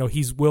 you know,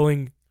 he's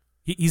willing,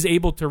 he's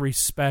able to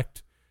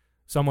respect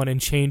someone and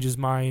change his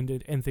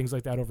mind and things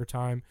like that over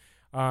time.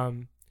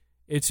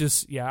 It's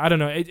just, yeah, I don't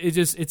know.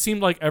 It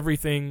seemed like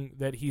everything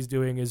that he's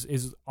doing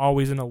is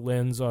always in a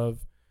lens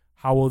of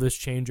how will this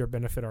change or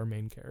benefit our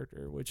main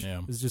character, which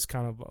is just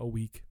kind of a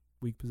weak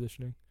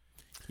positioning.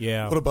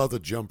 Yeah. What about the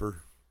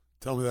jumper?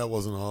 Tell me that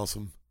wasn't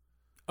awesome.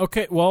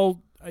 Okay,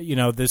 well, you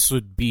know, this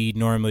would be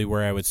normally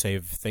where I would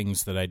save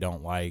things that I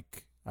don't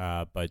like.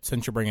 But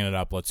since you're bringing it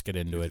up, let's get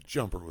into it. The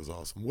jumper was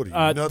awesome. What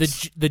are you,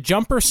 nuts? The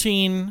jumper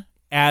scene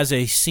as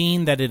a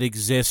scene that it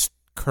exists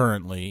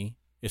currently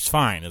is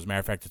fine. As a matter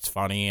of fact, it's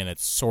funny and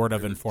it's sort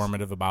of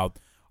informative about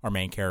our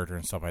main character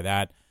and stuff like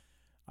that.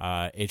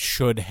 It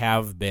should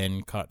have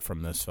been cut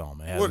from this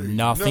film. It has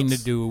nothing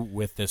to do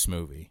with this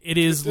movie. It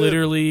is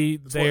literally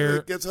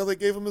there. That's how they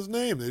gave him his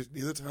name.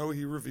 That's how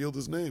he revealed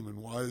his name and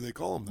why they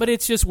call him that. But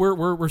it's just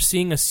we're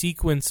seeing a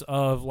sequence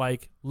of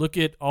like, look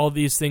at all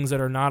these things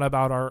that are not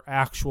about our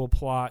actual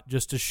plot,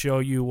 just to show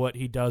you what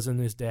he does in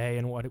this day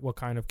and what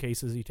kind of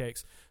cases he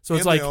takes. So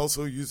it's like they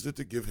also used it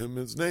to give him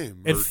his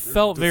name. It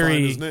felt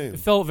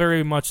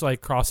very much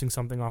like crossing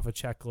something off a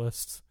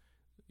checklist.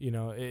 You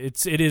know,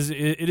 it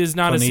is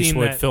not Clint a scene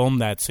Eastwood that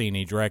filmed that scene.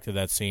 He directed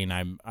that scene.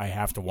 I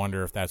have to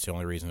wonder if that's the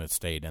only reason it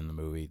stayed in the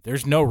movie.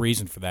 There's no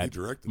reason for that he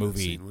directed movie.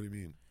 That scene. What do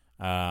you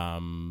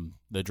mean?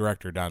 The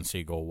director Don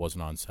Siegel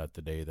wasn't on set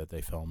the day that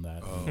they filmed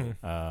that.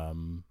 Oh.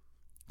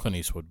 Clint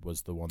Eastwood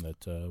was the one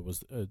that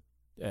was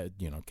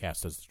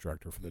cast as the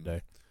director for the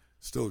day.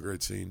 Still a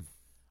great scene.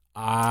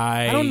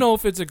 I don't know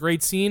if it's a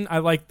great scene. I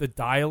like the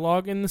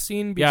dialogue in the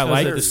scene. Yeah, I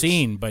like the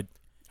scene, but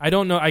I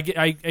don't know.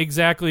 I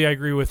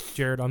agree with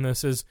Jared on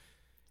this. Is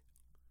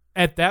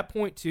at that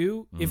point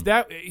too. If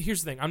that,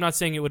 here's the thing. I'm not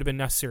saying it would have been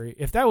necessary.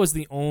 If that was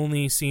the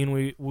only scene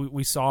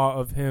we saw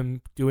of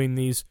him doing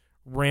these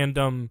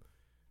random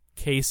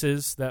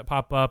cases that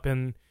pop up,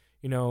 and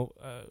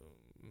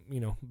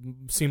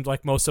seemed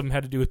like most of them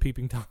had to do with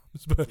peeping toms.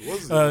 But it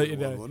was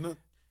wasn't it?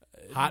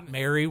 Hot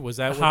Mary, was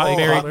that what Hot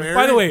Mary? Hot Mary?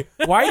 By the way,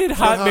 why did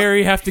Hot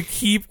Mary have to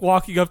keep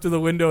walking up to the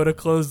window to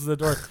close the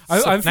door? I'm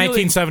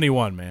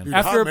 1971, man. Dude,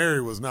 Hot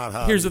Mary was not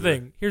hot. Here's either.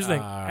 the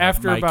thing.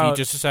 After Mikey, about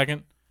just a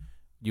second.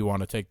 You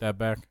want to take that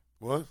back?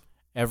 What?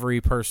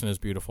 Every person is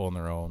beautiful in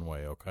their own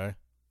way, okay?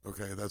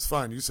 Okay, that's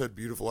fine. You said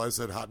beautiful. I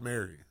said Hot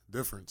Mary.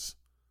 Difference.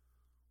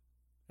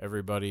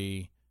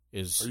 Everybody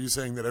is... Are you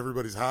saying that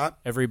everybody's hot?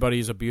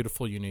 Everybody's a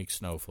beautiful, unique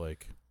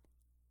snowflake.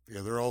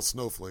 Yeah, they're all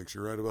snowflakes.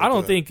 You're right about that. I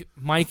don't think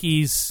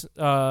Mikey's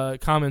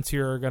comments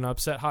here are going to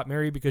upset Hot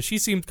Mary, because she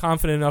seemed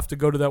confident enough to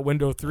go to that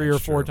window three or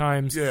four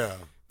times. Yeah.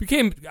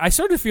 I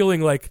started feeling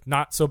like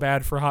not so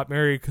bad for Hot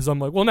Mary, because I'm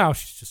like, well, now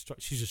she's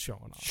just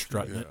showing off.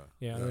 Strutting it.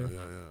 Yeah.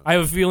 I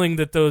have a feeling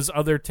that those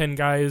other 10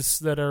 guys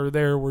that are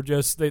there were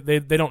just, they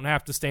don't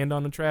have to stand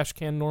on a trash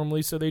can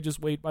normally, so they just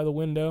wait by the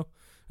window.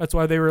 That's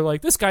why they were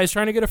like, this guy's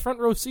trying to get a front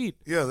row seat.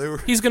 Yeah, they were.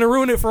 He's going to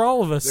ruin it for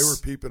all of us. They were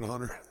peeping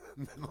on her.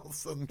 And then all of a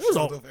sudden, there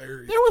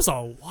was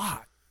a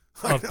lot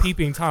of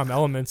peeping Tom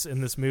elements in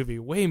this movie,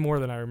 way more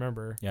than I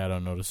remember. Yeah, I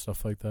don't notice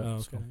stuff like that. Oh,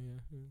 okay. So.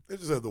 Yeah. They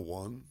just had the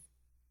one,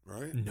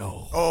 right?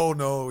 No. Oh,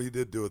 no, he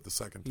did do it the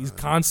second time. He's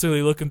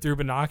constantly looking through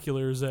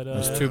binoculars at. I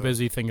was too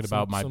busy thinking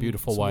about my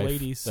beautiful wife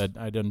ladies. that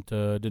I didn't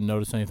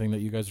notice anything that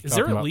you guys were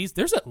talking about.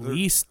 There's at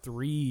least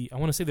 3. I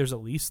want to say there's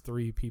at least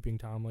 3 peeping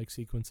Tom like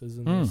sequences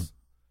in this.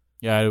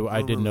 Yeah,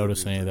 I didn't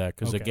notice any of that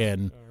because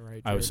again.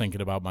 Right, I was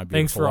thinking about my beautiful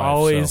Thanks for wife,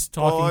 always so.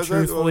 talking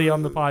truthfully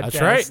on the podcast.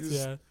 That's right.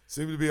 Yeah.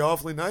 Seem to be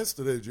awfully nice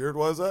today, Jared.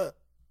 Why is that?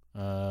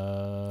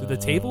 Did the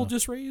table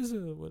just raise?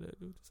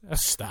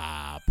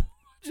 Stop.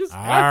 Just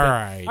all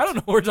right. I don't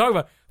know what we're talking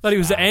about. I thought he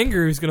was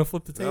angry. He was going to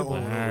flip the table.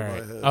 All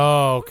right.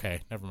 Oh,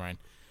 okay. Never mind.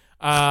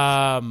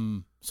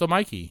 So,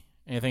 Mikey,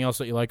 anything else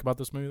that you like about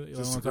this movie? That you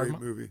Just want a to talk great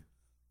about? movie.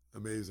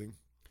 Amazing.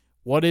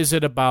 What is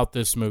it about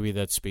this movie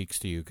that speaks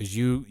to you? Because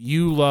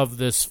you love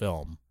this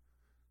film.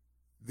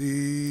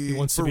 He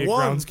wants to be a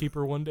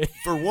groundskeeper one day.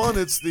 For one,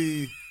 it's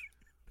the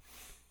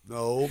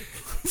no.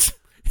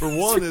 For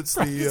one, it's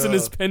the in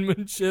his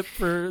penmanship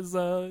for his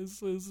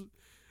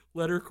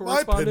letter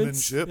correspondence.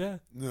 My penmanship? Yeah.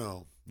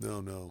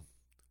 No.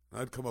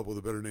 I'd come up with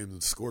a better name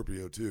than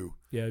Scorpio too.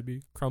 Yeah, it'd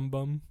be Crumb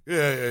Bum.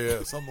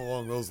 Yeah. Something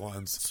along those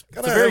lines.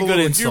 It's a very good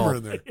insult. Humor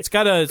in there. It's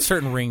got a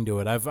certain ring to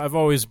it. I've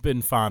always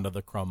been fond of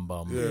the Crumb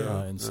Bum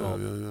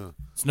insult. Yeah.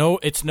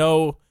 It's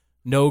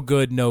no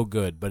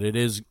good, but it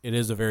is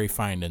a very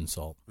fine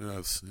insult.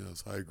 Yes,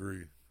 I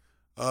agree.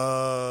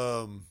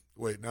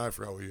 Wait, now I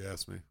forgot what you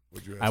asked me.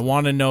 What'd you ask me? I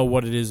want to know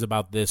what it is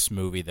about this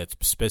movie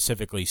that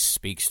specifically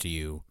speaks to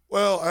you.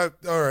 Well,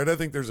 all right. I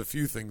think there's a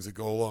few things that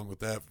go along with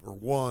that. For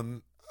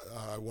one,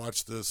 I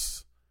watched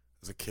this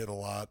as a kid a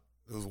lot.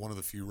 It was one of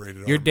the few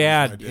rated R. Your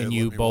dad and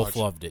you both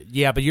loved it.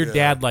 Yeah, but your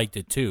dad liked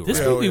it too. This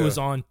right? movie was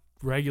on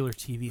regular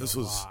TV a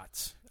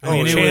lot.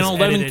 Channel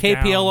 11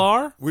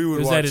 KPLR? We would it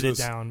was watch edited this.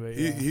 Down, but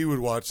he would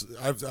watch.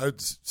 I've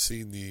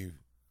seen the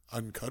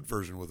uncut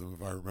version with him,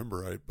 if I remember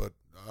right. But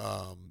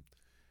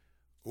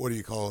what do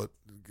you call it?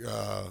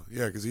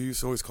 Yeah, because he used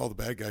to always call the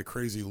bad guy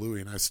Crazy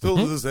Louie, and I still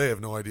to this day have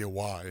no idea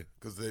why,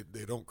 because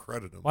they don't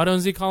credit him. Why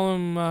doesn't he call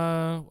him?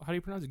 How do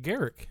you pronounce it?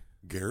 Garrick.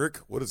 Garrick?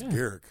 What is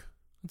Garrick?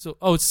 It's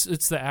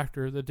the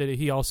actor that did it.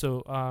 He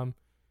also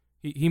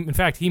he in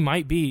fact he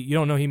might be. You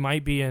don't know. He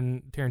might be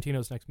in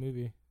Tarantino's next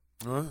movie.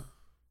 Huh?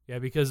 Yeah,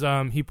 because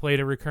he played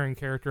a recurring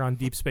character on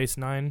Deep Space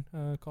Nine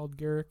called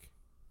Garrick.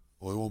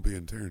 Well, he won't be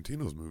in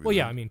Tarantino's movie. Well,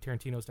 yeah, I mean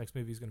Tarantino's next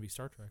movie is going to be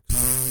Star Trek.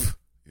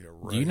 Yeah,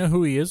 right. Do you know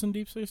who he is in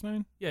Deep Space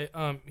Nine?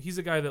 Yeah, he's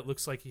a guy that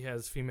looks like he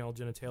has female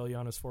genitalia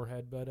on his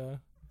forehead, but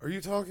Are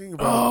you talking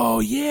about? Oh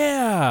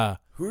yeah.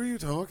 Who are you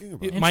talking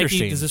about? Mikey,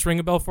 Interesting. does this ring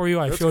a bell for you?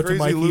 I That's show it to Crazy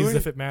Mikey Louie? as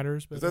if it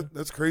matters. But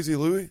That's Crazy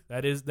Louie?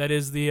 that is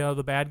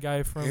the bad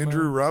guy from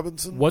Andrew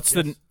Robinson? What's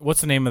Yes.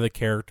 the name of the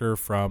character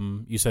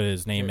from? You said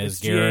his name is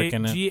Garrick,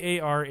 and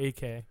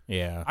Garrak.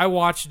 yeah, I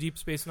watched Deep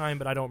Space Nine,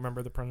 but I don't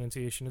remember the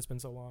pronunciation. It's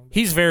been so long.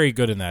 he's very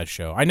good in that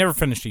show. I never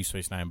finished Deep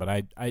Space Nine,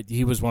 but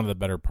he was one of the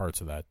better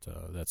parts of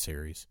that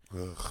series.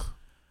 Ugh.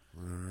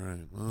 All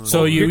right. Well,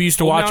 So you used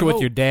to Hold watch down it with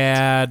hope. your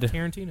dad.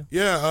 Tarantino.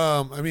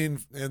 yeah, I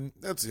mean, and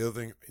that's the other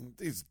thing. I mean,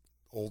 these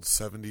old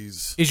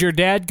 70s. Is your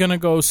dad gonna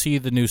go see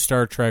the new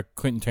Star Trek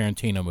Quentin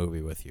Tarantino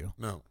movie with you?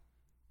 No,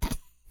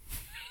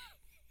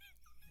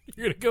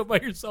 You're gonna go by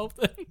yourself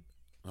then?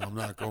 I'm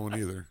not going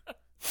either.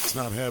 It's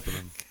not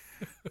happening.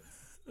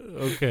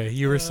 Okay,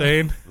 you were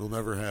saying. It'll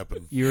never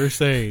happen. You were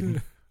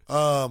saying.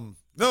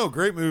 No,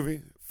 great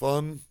movie.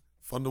 Fun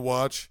to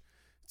watch.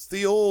 It's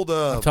the old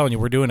I'm telling you,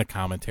 we're doing a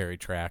commentary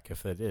track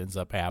if it ends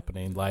up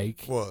happening.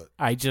 Like, what?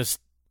 I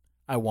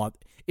want.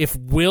 If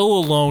Will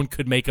alone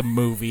could make a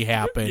movie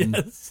happen,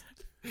 Yes.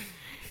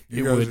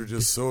 You It guys would- are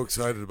just so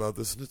excited about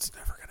this, and it's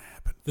never going to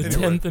happen. The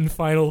Anyway, 10th and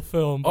final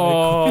film. By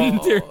oh, Quentin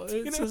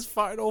Tarantino. it's his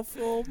final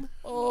film.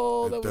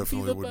 Oh, it that would be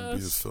definitely the wouldn't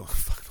be his best.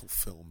 final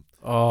film.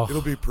 Oh,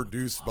 It'll be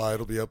produced by.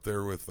 It'll be up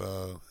there with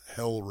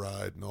Hell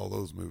Ride and all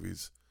those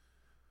movies.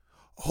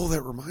 Oh,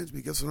 that reminds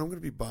me. Guess what I'm going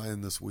to be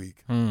buying this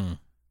week?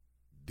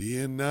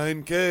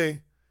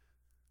 DN9K,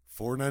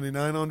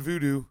 $4.99 on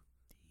Vudu.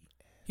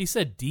 He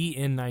said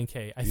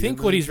DN9K. I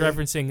think what he's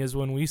referencing is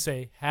when we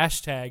say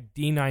hashtag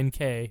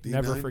D9K,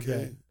 never D9K?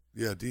 forget.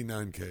 Yeah,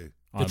 D9K.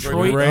 on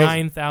Detroit Blu-ray?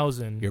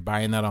 9000. You're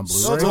buying that on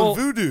So Blu-ray? it's on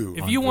Vudu.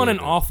 If on you want an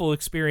Vudu. awful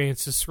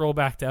experience, just scroll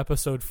back to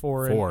episode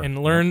 4 4, and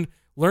yeah.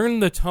 learn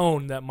the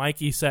tone that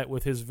Mikey set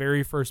with his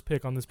very first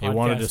pick on this He podcast.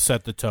 wanted to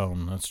set the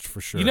tone. That's for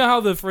sure. You know how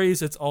the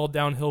phrase "it's all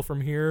downhill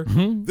from here"?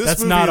 This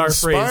That's movie not our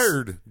phrase.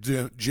 inspired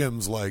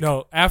Jim's like.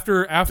 No,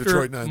 after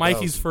Detroit 9000.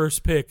 Mikey's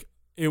first pick,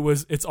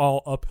 it's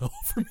all uphill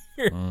from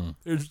here.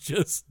 There's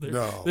just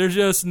No. there's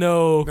just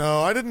no.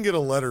 No, I didn't get a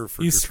letter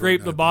for. He Detroit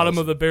scraped the bottom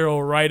of 9000. the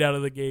barrel right out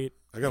of the gate.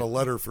 I got a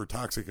letter for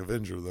Toxic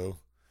Avenger though.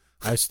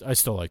 I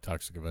still like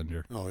Toxic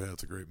Avenger. Oh yeah,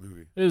 it's a great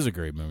movie. It is a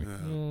great movie.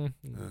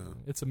 Yeah.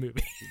 It's a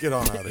movie. Get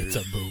on out of It's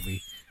here. a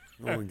movie.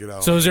 No one get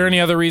out. So, is there any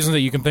other reason that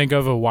you can think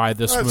of why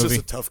this It's movie?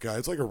 just a tough guy.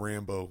 It's like a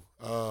Rambo.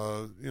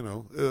 A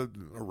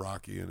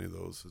Rocky. Any of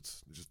those.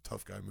 It's just a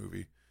tough guy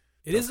movie.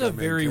 It is Tough a guy main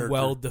very character.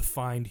 well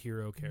defined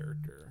hero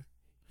character.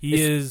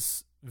 He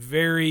is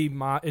very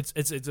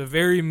it's a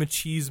very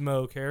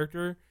machismo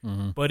character,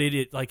 but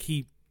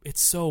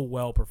it's so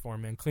well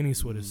performed. Man, Clint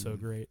Eastwood is so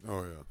great.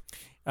 Oh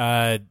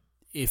yeah.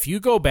 If you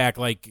go back,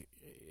 like,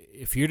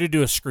 if you're to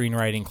do a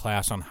screenwriting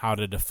class on how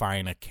to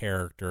define a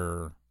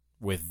character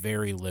with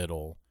very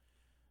little,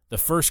 the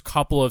first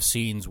couple of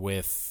scenes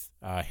with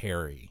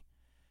Harry,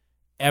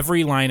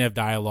 every line of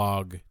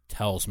dialogue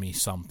tells me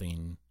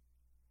something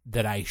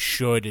that I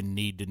should and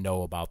need to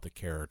know about the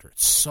character.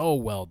 It's so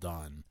well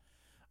done.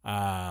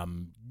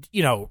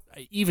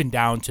 Even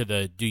down to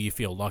the "Do you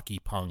feel lucky,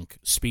 punk"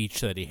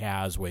 speech that he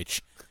has,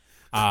 which,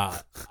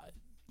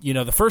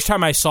 the first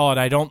time I saw it,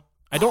 I don't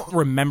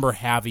remember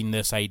having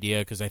this idea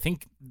because I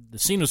think the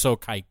scene was so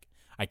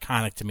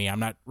iconic to me. I'm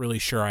not really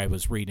sure I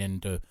was reading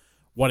into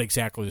what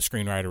exactly the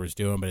screenwriter was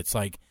doing, but it's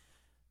like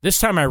this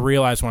time I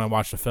realized when I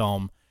watched the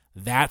film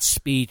that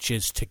speech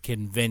is to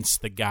convince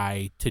the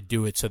guy to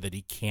do it so that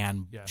he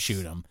can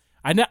shoot him.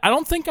 I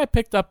don't think I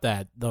picked up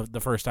that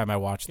the first time I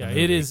watched the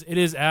movie. It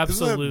is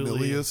absolutely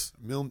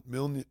Isn't that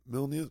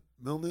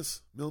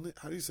Milnius?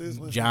 How do you say his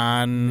last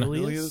John name?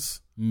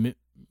 Milius?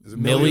 Is it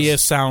Milius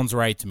sounds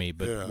right to me,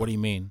 but Yeah. what do you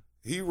mean?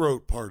 He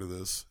wrote part of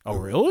this. Oh,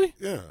 really?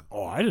 Yeah.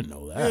 Oh, I didn't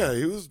know that. Yeah,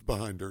 he was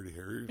behind Dirty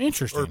Harry.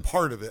 Interesting. Or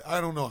part of it. I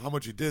don't know how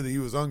much he did. He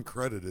was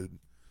uncredited.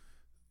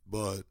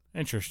 But,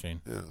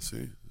 Interesting. yeah,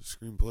 see?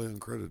 Screenplay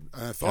uncredited.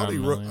 I thought John he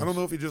wrote... Milius. I don't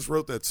know if he just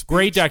wrote that speech.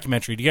 Great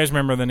documentary. Do you guys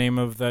remember the name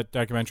of that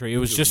documentary? It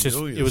was It just was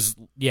his. Milius. It was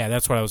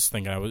that's what I was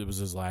thinking. It was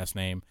his last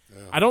name.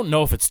 Yeah. I don't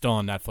know if it's still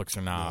on Netflix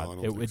or not. No, I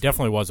don't it think so.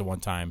 definitely was at one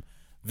time.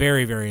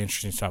 Very, very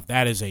interesting stuff.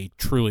 That is a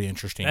truly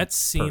interesting. that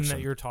scene person.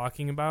 that you're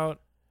talking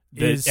about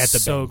The- is at the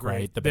so bank, great.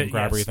 right? The bank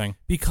robbery thing.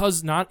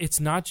 Because it's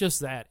not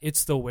just that;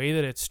 it's the way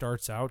that it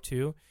starts out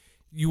too.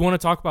 You want to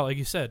talk about, like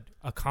you said,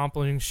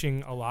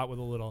 accomplishing a lot with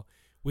a little.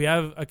 We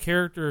have a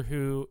character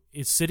who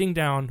is sitting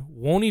down,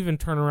 won't even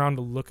turn around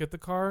to look at the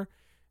car,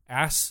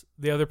 asks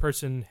the other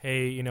person,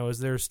 "Hey, is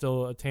there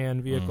still a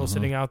tan vehicle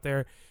sitting out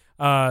there?"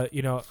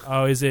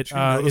 Is it Did you notice is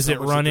how it much the thing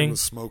running?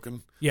 was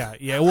smoking?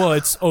 Yeah. Well,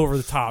 it's over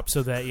the top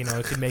so that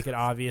it can make it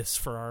obvious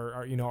for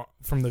our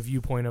from the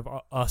viewpoint of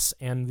us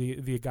and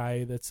the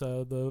guy that's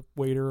the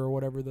waiter or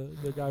whatever,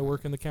 the guy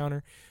working the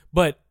counter.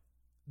 But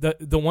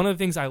the one of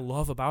the things I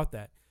love about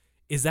that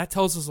is that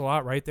tells us a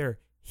lot right there.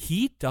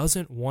 He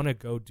doesn't want to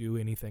go do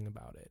anything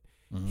about it.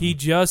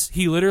 Mm-hmm.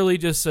 He literally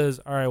just says,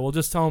 "All right, we'll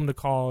just tell him to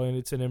call, and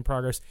it's in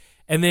progress."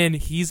 And then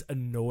he's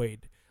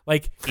annoyed,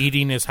 like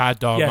eating his hot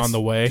dog on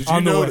the way. Did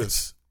you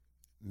notice?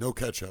 No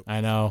ketchup.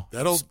 I know.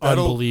 That'll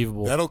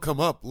unbelievable. That'll come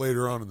up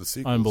later on in the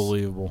sequence.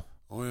 Unbelievable.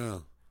 Oh yeah.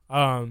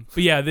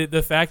 But yeah,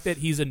 the fact that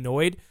he's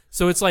annoyed,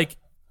 so it's like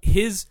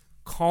his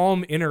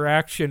calm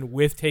interaction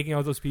with taking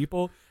out those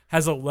people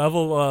has a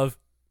level of,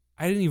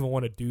 I didn't even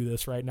want to do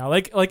this right now.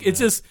 Like it's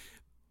just,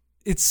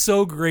 it's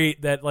so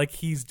great that like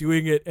he's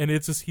doing it and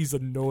it's just he's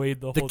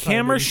annoyed the whole time. The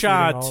camera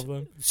shot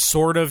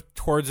sort of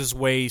towards his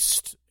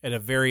waist at a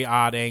very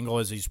odd angle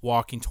as he's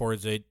walking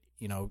towards it,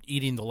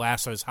 eating the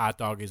last of his hot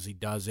dog as he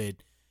does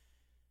it.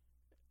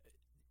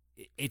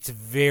 It's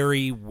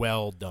very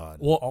well done.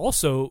 Well,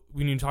 also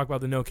when you talk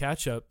about the no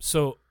ketchup,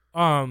 so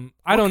I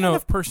don't know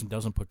if person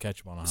doesn't put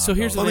ketchup on a hot so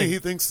here's dog. the thing. He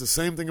thinks the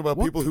same thing about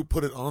people who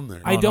put it on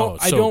there. I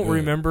don't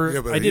remember.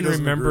 Yeah, but I didn't doesn't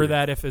remember agree.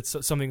 that if it's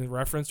something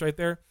referenced right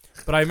there.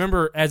 But I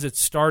remember as it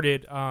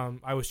started,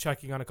 I was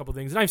checking on a couple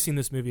things, and I've seen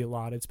this movie a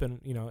lot. It's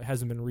been, it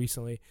hasn't been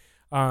recently.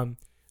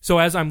 So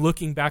as I'm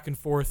looking back and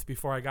forth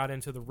before I got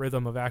into the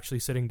rhythm of actually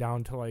sitting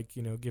down to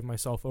give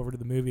myself over to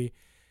the movie,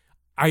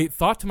 I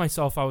thought to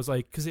myself, I was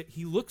like, because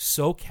he looks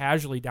so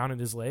casually down at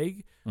his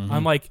leg. Mm-hmm.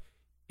 I'm like,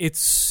 it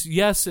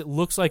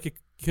looks like it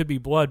could be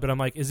blood, but I'm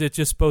like, is it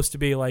just supposed to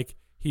be like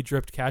he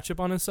dripped ketchup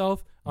on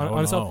himself? On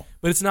himself?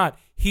 But it's not.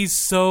 He's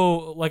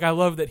so, I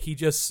love that he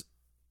just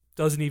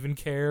doesn't even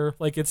care.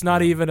 Like, it's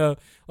not even a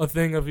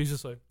thing of he's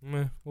just like,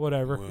 meh,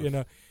 whatever,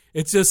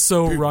 It's just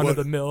so run of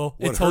the mill.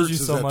 It tells you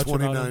so much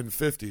about him.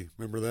 $29.50.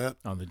 Remember that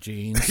on the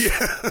jeans?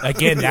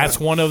 Again, that's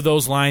one of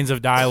those lines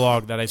of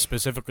dialogue that I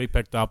specifically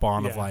picked up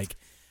on. Of like,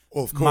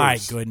 well, of course. My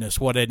goodness,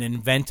 what an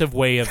inventive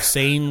way of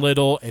saying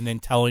little and then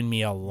telling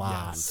me a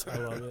lot. Yes, I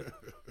love it.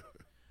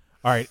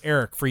 All right,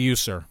 Eric, for you,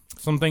 sir,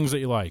 some things that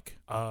you like.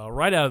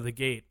 Right out of the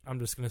gate, I'm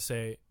just going to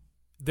say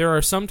there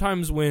are some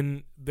times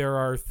when there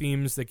are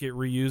themes that get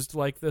reused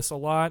like this a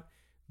lot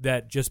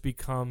that just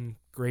become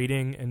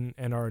grating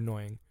and are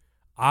annoying.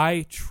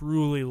 I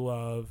truly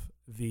love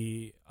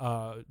the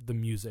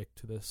music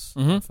to this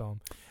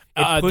film.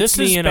 This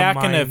is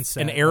back in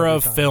an era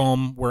of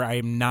film where I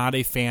am not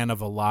a fan of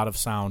a lot of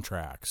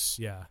soundtracks.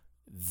 Yeah.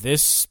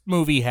 This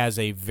movie has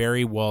a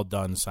very well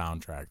done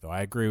soundtrack, though.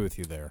 I agree with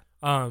you there.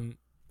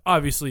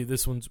 Obviously,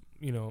 this one's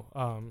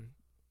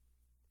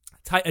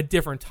a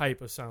different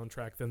type of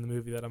soundtrack than the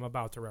movie that I'm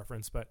about to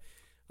reference. But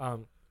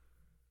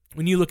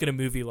when you look at a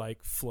movie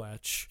like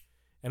Fletch,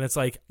 and it's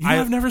like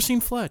I've never seen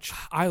Fletch.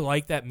 I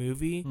like that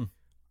movie,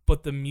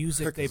 but the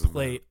music they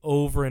play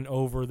over and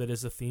over that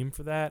is a theme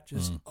for that,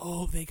 just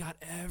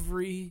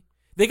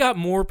they got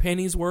more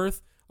pennies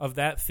worth of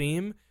that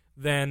theme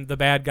than the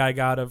bad guy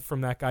got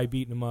from that guy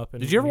beating him up.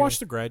 And, did you ever watch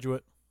The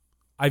Graduate?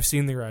 I've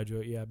seen The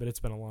Graduate, yeah, but it's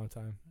been a long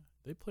time.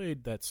 They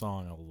played that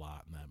song a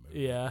lot in that movie.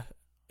 Yeah.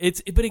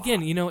 But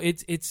again,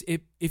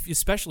 if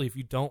especially if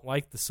you don't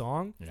like the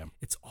song,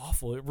 it's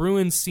awful. It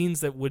ruins scenes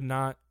that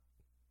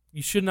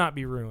you should not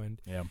be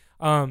ruined. Yeah.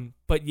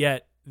 But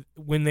yet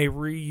when they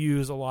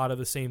reuse a lot of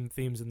the same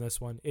themes in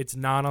this one, it's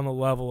not on the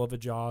level of a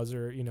Jaws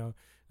or,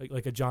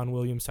 like a John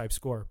Williams type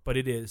score, but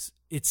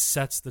it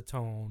sets the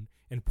tone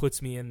and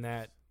puts me in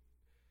that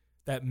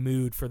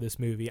mood for this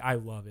movie. I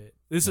love it.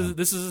 This is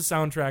a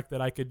soundtrack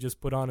that I could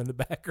just put on in the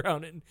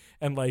background and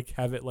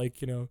have it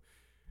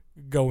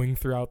going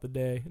throughout the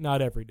day.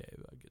 Not every day,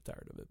 but I get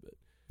tired of it.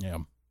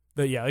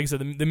 But yeah, like I said,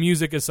 the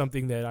music is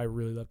something that I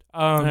really loved.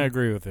 I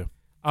agree with you.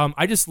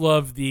 I just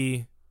love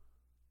the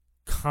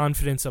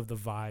confidence of the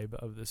vibe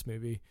of this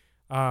movie.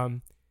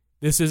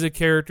 This is a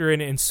character,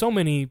 and so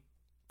many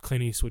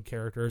Clint Eastwood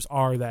characters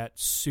are that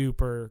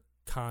super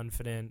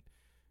confident,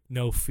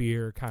 no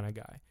fear kind of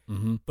guy.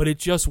 Mm-hmm. But it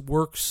just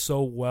works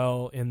so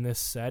well in this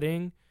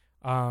setting.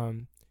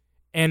 And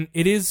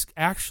it is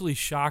actually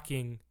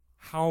shocking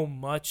how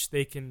much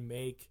they can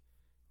make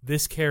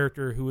this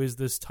character, who is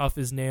this tough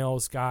as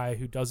nails guy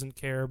who doesn't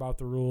care about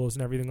the rules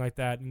and everything like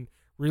that, and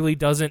really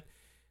doesn't.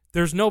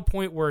 There's no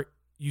point where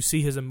you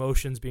see his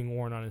emotions being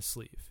worn on his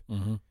sleeve.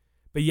 Mm-hmm.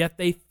 But yet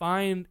they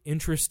find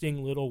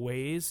interesting little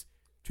ways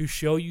to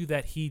show you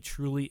that he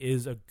truly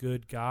is a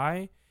good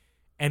guy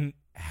and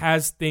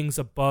has things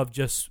above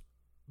just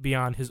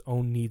beyond his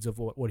own needs of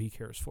what he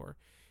cares for.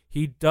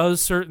 He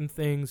does certain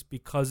things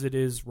because it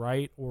is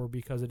right or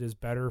because it is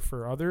better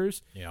for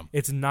others. Yeah.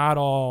 It's not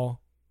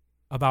all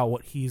about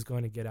what he's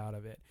going to get out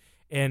of it.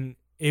 And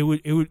it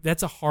would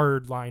that's a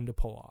hard line to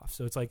pull off.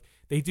 So it's like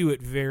they do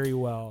it very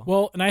well.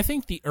 Well, and I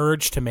think the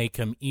urge to make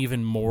him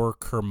even more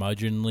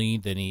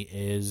curmudgeonly than he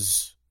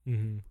is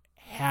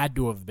had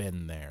to have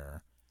been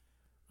there.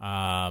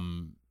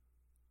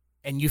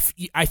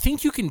 I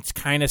think you can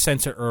kind of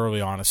sense it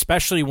early on,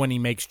 especially when he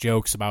makes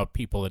jokes about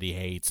people that he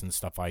hates and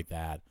stuff like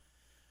that.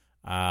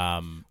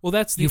 Well,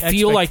 that's the you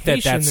feel like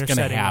that's expectation going they're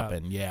to setting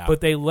happen, up. yeah.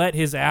 But they let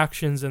his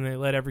actions and they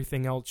let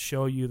everything else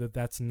show you that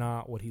that's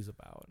not what he's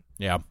about.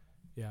 Yeah.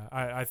 Yeah,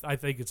 I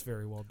think it's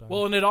very well done.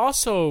 Well, and it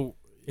also...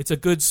 It's a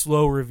good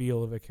slow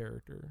reveal of a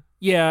character.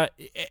 Yeah,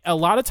 a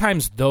lot of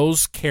times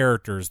those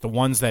characters, the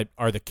ones that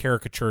are the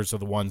caricatures of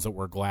the ones that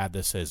we're glad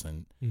this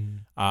isn't,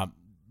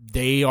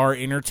 they are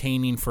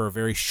entertaining for a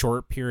very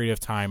short period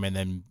of time and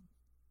then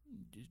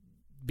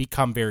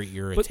become very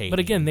irritating. But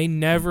again, they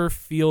never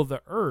feel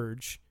the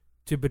urge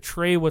to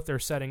betray what they're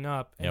setting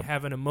up and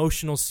have an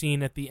emotional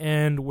scene at the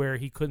end where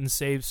he couldn't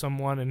save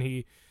someone and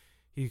he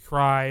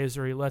cries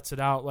or he lets it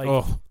out.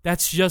 Like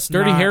that's just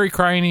Dirty not, Harry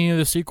cry in any of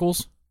the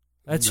sequels?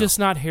 That's just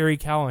not Harry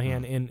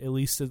Callahan in at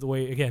least the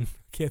way. Again,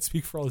 can't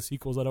speak for all the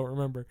sequels. I don't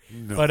remember.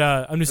 No. But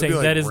I'm just saying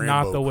Like that is Rambo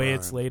not the way crying.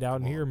 it's laid out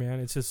in Come here, on. man.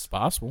 It's just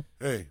Possible.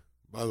 Hey,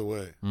 by the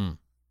way,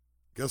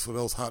 guess what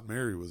else Hot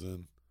Mary was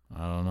in?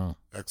 I don't know.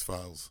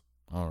 X-Files.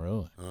 Oh,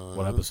 really?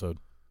 What episode?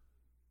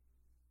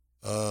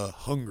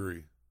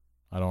 Hungry.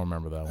 I don't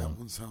remember that That one.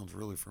 one sounds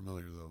really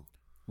familiar, though.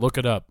 Look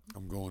it up.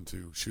 I'm going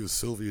to. She was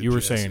Sylvia You were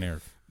Jassy. saying,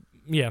 Eric.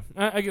 yeah.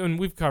 Again,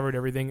 we've covered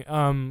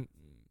everything.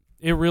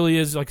 It really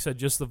is, like I said,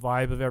 just the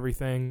vibe of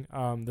everything.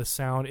 The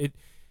sound.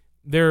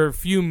 There are a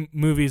few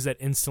movies that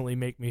instantly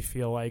make me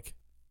feel like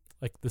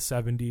the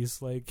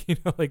 70s,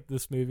 like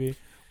this movie.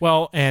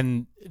 Well,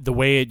 and the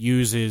way it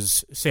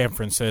uses San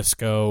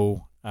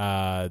Francisco,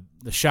 the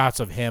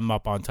shots of him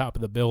up on top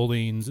of the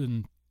buildings,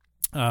 and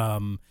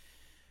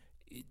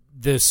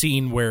the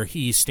scene where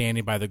he's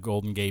standing by the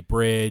Golden Gate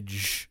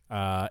Bridge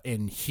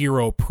in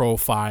hero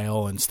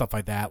profile and stuff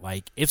like that.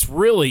 Like, it's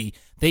really,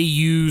 they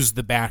use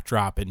the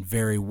backdrop in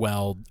very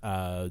well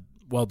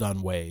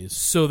done ways.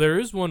 So there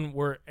is one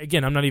where,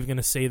 again, I'm not even going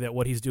to say that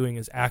what he's doing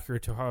is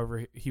accurate to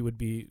however he would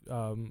be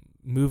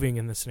moving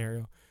in the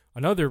scenario.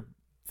 Another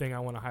thing I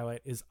want to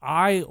highlight is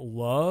I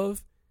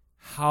love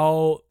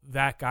how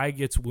that guy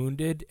gets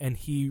wounded and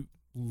he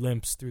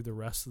limps through the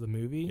rest of the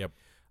movie. Yep.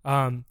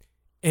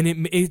 And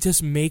it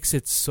just makes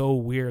it so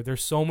weird.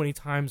 There's so many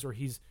times where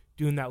he's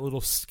doing that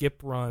little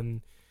skip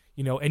run,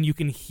 and you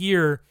can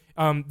hear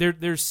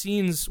there's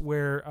scenes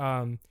where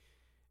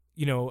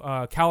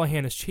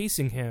Callahan is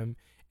chasing him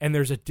and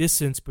there's a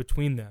distance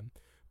between them.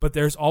 But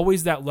there's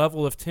always that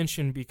level of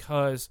tension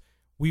because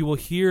we will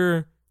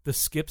hear the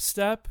skip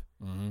step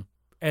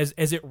as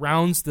it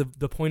rounds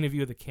the point of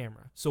view of the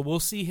camera. So we'll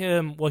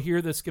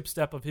hear the skip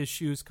step of his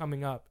shoes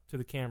coming up to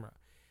the camera.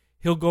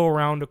 He'll go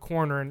around a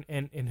corner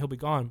and he'll be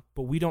gone,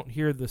 but we don't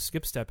hear the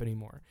skip step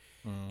anymore.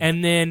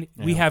 And then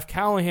we have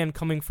Callahan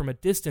coming from a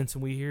distance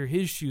and we hear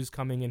his shoes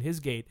coming in his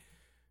gate.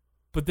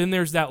 But then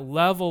there's that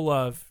level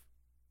of,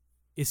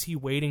 is he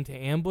waiting to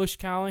ambush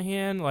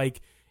Callahan?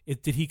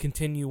 Did he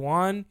continue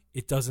on?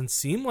 It doesn't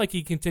seem like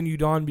he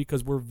continued on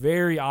because we're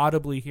very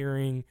audibly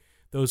hearing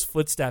those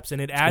footsteps,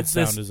 and it adds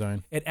sound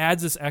design. It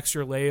adds this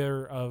extra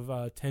layer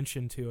of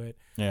tension to it.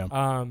 Yeah.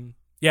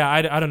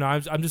 I don't know.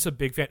 I'm just a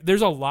big fan.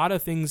 There's a lot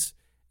of things,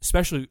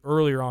 especially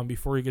earlier on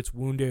before he gets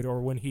wounded,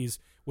 or when he's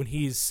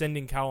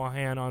sending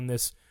Callahan on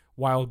this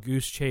wild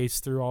goose chase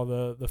through all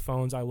the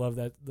phones. I love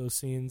those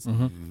scenes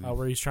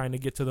where he's trying to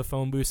get to the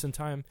phone booths in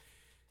time.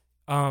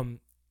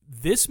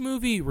 This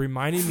movie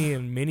reminded me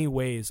in many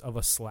ways of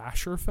a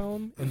slasher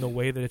film in the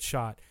way that it's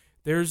shot.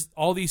 There's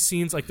all these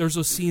scenes, there's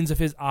those scenes of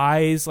his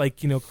eyes,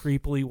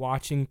 creepily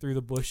watching through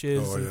the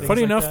bushes. Oh, and yeah. things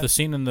Funny like enough, that. the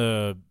scene in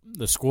the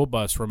school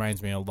bus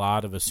reminds me a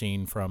lot of a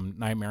scene from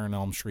Nightmare on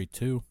Elm Street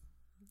 2.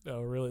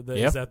 Oh, really?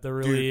 Yep. Is that the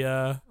really?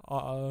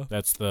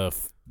 That's the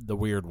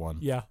weird one.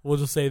 Yeah, we'll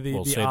just say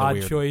the Say odd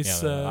weird,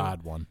 choice. Yeah, the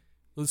odd one.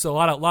 It's a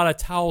lot of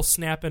towel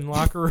snapping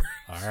locker.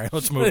 All right,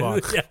 let's move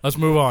on. Yeah. Let's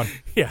move on.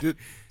 Yeah.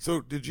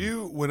 Did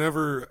you,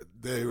 whenever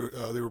they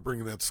were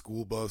bringing that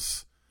school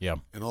bus, Yeah.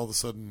 and all of a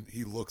sudden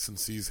he looks and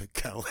sees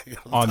Callahan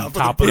On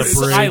top of the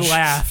bridge? I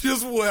laughed.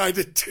 Just what I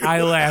did too.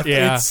 I laughed.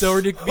 Yeah. It's so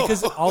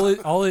ridiculous because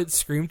all it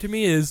screamed to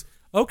me is,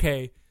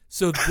 okay,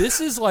 so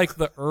this is like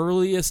the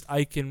earliest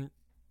I can.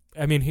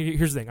 I mean,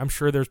 here's the thing. I'm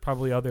sure there's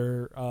probably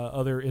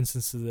other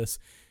instances of this.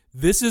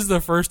 This is the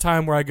first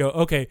time where I go,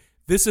 okay,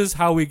 this is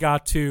how we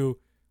got to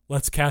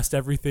let's cast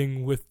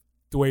everything with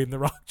Dwayne The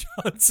Rock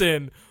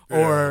Johnson,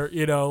 or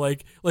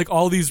like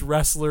all these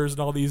wrestlers and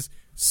all these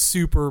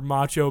super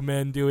macho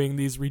men doing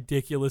these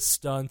ridiculous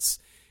stunts.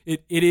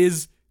 It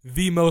is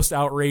the most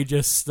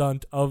outrageous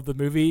stunt of the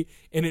movie,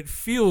 and it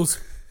feels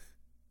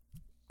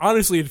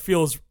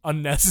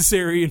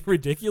unnecessary and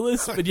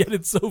ridiculous, but yet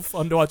it's so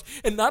fun to watch.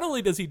 And not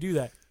only does he do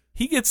that,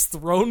 he gets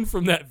thrown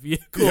from that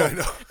vehicle. Yeah, I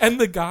know. And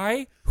the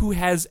guy who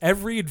has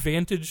every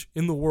advantage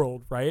in the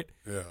world, right?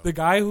 Yeah. The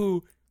guy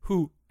who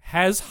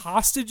has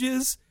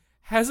hostages,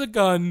 has a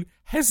gun,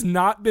 has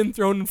not been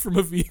thrown from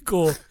a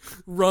vehicle,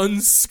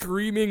 runs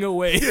screaming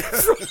away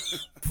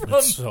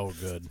That's so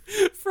good.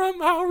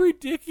 from how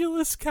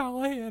ridiculous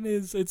Callahan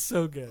is. It's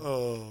so good.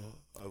 Oh,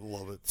 I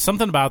love it.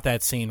 Something about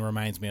that scene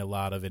reminds me a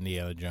lot of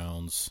Indiana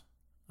Jones.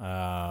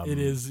 It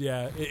is,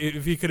 yeah.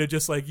 If he could have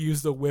just like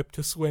used the whip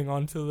to swing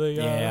onto the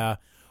yeah.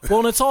 Well,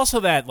 and it's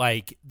also that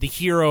like the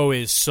hero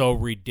is so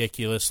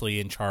ridiculously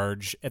in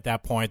charge at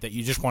that point that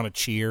you just want to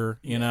cheer,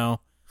 you know.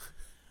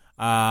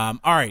 All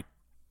right.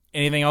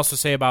 Anything else to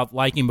say about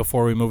liking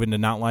before we move into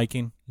not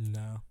liking?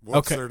 No.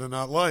 What's there to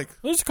not like?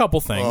 There's a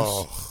couple things.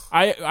 Oh.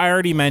 I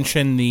already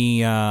mentioned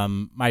the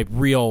my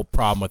real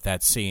problem with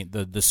that scene,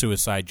 the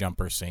suicide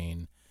jumper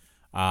scene.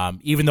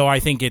 Even though I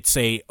think it's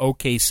a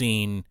okay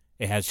scene,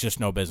 it has just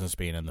no business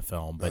being in the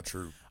film. But Not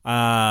true.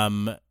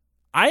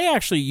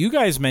 You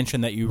guys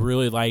mentioned that you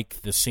really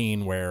like the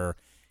scene where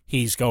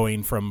he's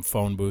going from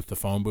phone booth to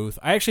phone booth.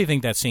 I actually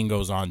think that scene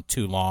goes on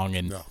too long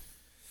and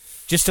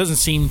just doesn't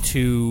seem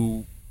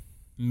to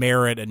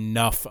merit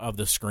enough of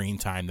the screen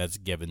time that's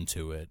given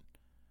to it.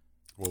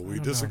 Well, we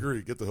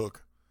disagree. Get the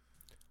hook.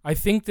 I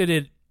think that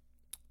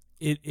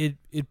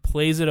it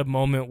plays at a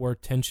moment where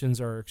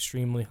tensions are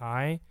extremely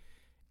high,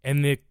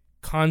 and the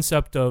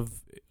concept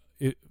of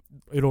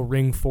it'll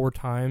ring 4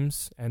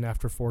 times, and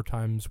after 4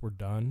 times we're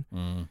done.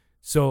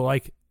 So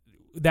like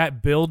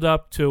that build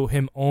up to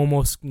him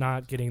almost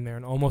not getting there,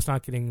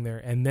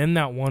 and then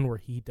that one where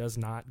he does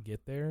not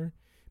get there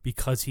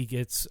because he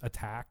gets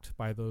attacked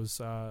by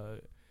those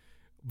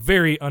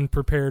very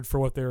unprepared for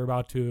what they're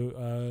about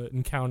to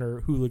encounter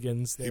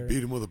hooligans there. He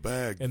beat him with a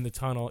bag in the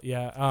tunnel,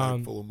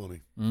 bag full of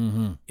money,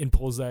 and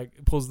pulls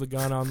the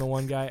gun on the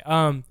one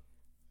guy.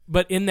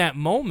 But in that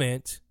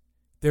moment,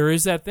 there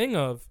is that thing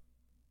of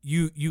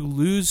you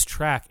lose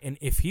track, and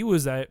if he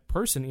was that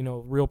person,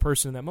 real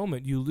person in that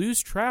moment, you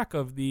lose track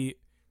of the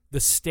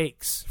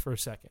stakes for a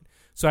second.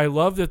 So I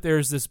love that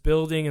there's this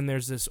building and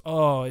there's this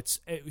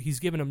he's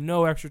giving him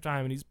no extra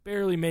time and he's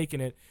barely making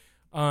it,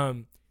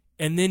 and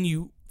then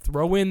you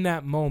throw in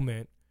that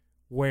moment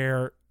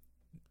where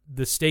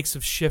the stakes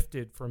have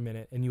shifted for a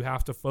minute and you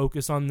have to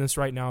focus on this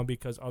right now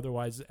because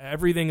otherwise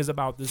everything is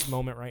about this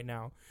moment right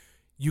now.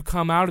 You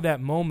come out of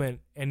that moment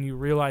and you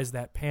realize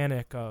that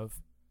panic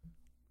of,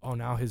 oh,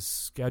 now his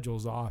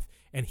schedule's off,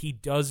 and he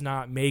does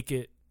not make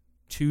it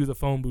to the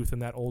phone booth,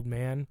 and that old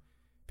man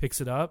picks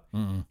it up,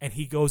 and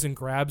he goes and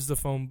grabs the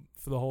phone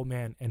for the old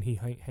man, and he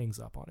hangs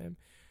up on him.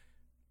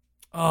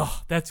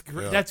 Oh, that's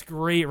great. Yeah. That's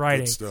great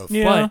writing. Good stuff.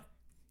 Yeah. But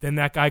then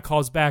that guy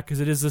calls back because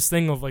it is this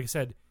thing of, like I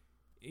said,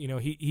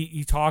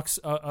 he talks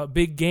a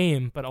big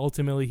game, but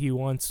ultimately he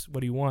wants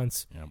what he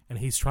wants, and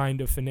he's trying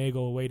to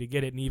finagle a way to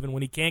get it. And even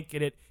when he can't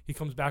get it, he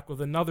comes back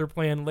with another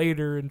plan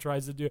later and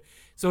tries to do it.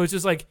 So it's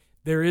just like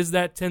there is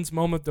that tense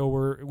moment though,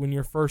 where when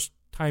your first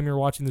time you're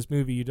watching this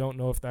movie, you don't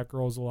know if that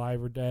girl's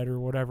alive or dead or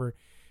whatever,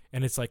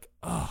 and it's like,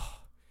 oh,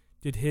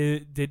 did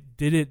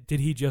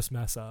he just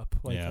mess up?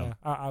 Like,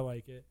 I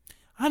like it.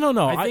 I don't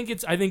know. I think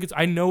it's.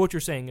 I know what you're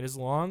saying. It is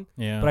long,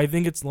 but I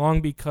think it's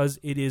long because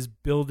it is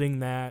building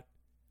that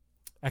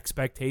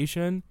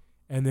expectation,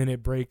 and then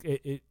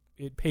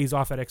it pays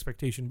off that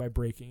expectation by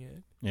breaking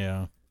it.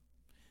 Yeah,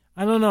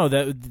 I don't know.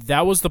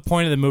 That was the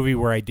point of the movie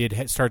where I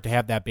did start to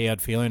have that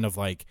bad feeling of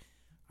like,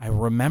 I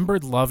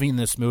remembered loving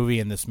this movie,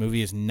 and this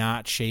movie is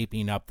not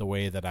shaping up the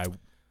way that I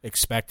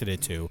expected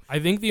it to. I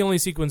think the only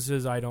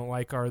sequences I don't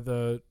like are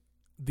the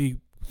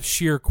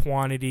sheer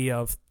quantity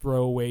of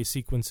throwaway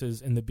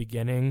sequences in the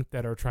beginning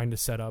that are trying to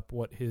set up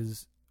what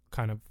his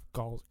kind of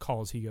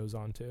calls he goes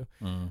on to,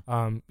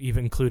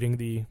 even including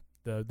the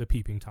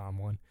peeping Tom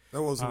one.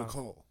 That wasn't a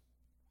call.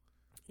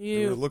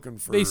 They were looking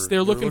for.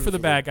 They're looking for the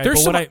bad guy.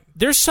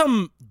 There's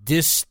some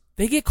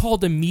they get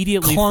called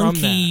immediately clunky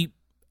from that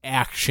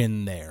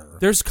action there.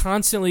 There's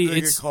constantly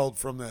they get called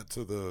from that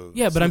to the.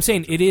 Yeah, but I'm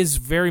saying it is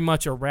very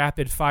much a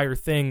rapid fire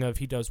thing of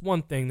he does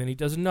one thing, then he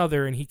does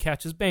another, and he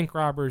catches bank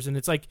robbers, and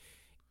it's like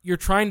you're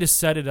trying to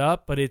set it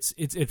up, but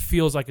it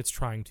feels like it's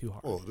trying too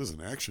hard. Well, it is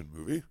an action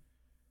movie.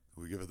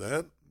 Can we give it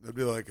that? That'd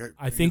be like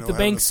I think the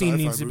bank scene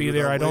needs to be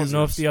there. I don't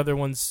know if the other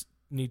ones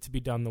need to be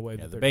done the way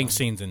that the they're bank done.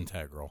 scene's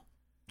integral.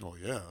 Oh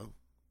yeah,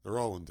 they're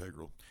all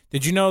integral.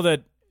 Did you know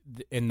that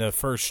in the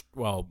first,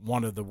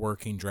 one of the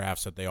working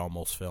drafts that they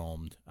almost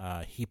filmed,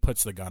 he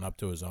puts the gun up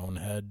to his own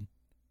head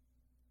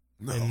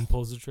No. and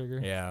pulls the trigger?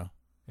 Yeah,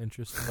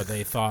 Interesting. but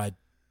they thought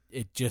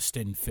it just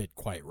didn't fit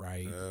quite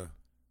right.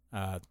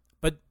 Yeah.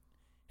 But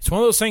it's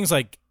one of those things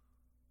like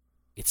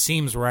it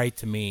seems right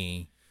to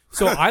me.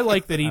 So I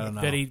like that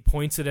he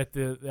points it at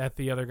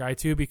the other guy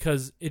too,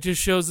 because it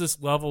just shows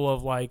this level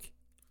of like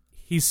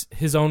he's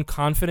his own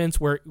confidence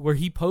where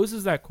he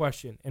poses that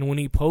question, and when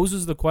he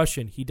poses the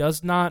question, he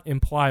does not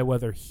imply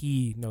whether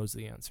he knows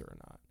the answer or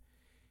not.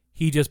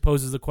 He just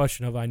poses the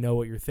question of, I know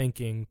what you're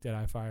thinking. Did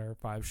I fire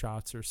 5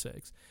 shots or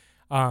 6?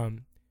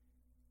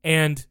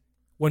 And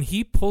when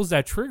he pulls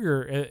that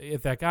trigger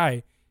at that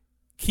guy,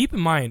 keep in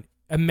mind,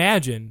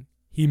 imagine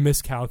he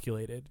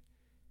miscalculated.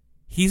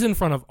 He's in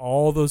front of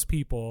all those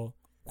people.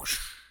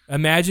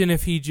 Imagine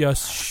if he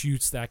just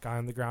shoots that guy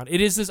on the ground. It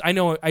is this. I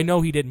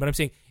know he didn't, but I'm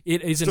saying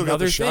it is Still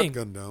another got the thing.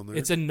 shotgun down there.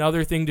 It's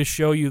another thing to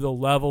show you the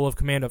level of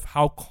command of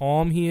how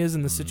calm he is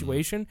in the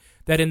situation.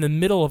 That in the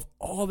middle of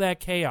all that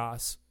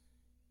chaos,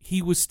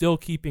 he was still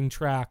keeping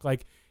track.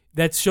 Like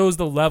that shows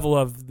the level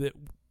of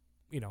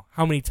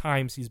how many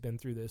times he's been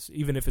through this,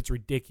 even if it's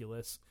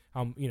ridiculous,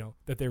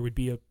 that there would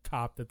be a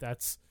cop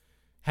that's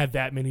had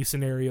that many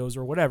scenarios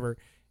or whatever.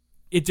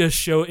 It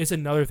just it's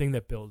another thing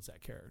that builds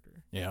that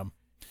character. Yeah.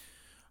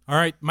 All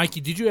right,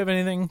 Mikey, did you have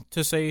anything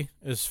to say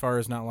as far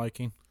as not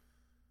liking?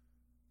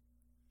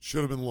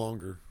 Should have been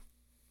longer.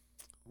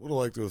 Would have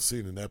liked to have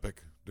seen an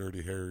epic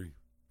Dirty Harry.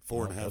 4.5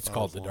 hours. That's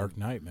called long. The Dark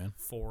Knight, man.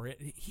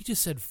 He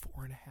just said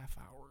 4.5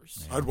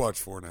 hours. I'd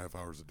watch 4.5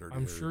 hours of Dirty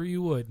I'm Harry. sure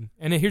you would.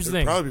 And here's the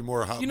There'd thing. probably be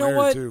more Hot You know Mary,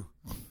 what? too.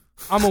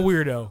 I'm a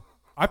weirdo.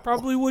 I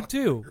probably would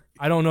too.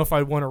 I don't know if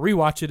I'd want to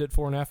rewatch it at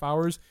 4.5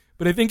 hours,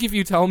 but I think if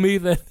you tell me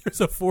that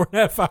there's a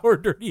 4.5 hour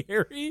Dirty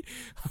Harry,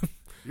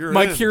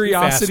 my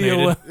curiosity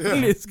alone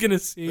is going to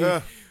see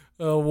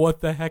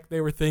what the heck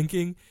they were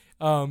thinking.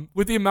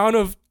 With the amount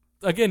of,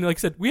 again, like I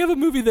said, we have a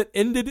movie that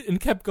ended and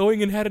kept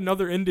going and had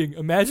another ending.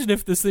 Imagine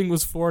if this thing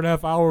was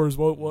 4.5 hours.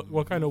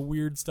 What kind of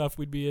weird stuff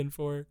we'd be in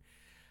for?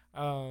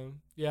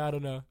 Yeah, I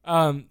don't know.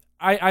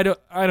 I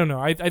don't know.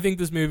 I think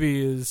this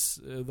movie is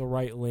the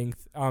right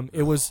length.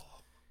 It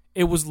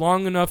was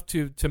long enough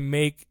to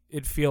make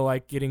it feel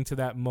like getting to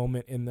that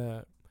moment in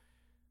the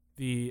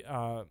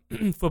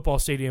football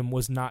stadium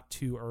was not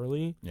too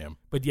early. Yeah.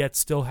 But yet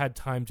still had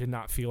time to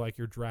not feel like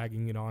you're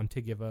dragging it on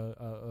to give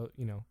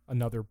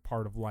another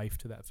part of life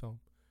to that film.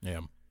 Yeah.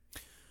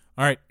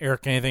 All right,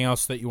 Eric, anything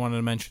else that you wanted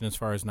to mention as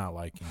far as not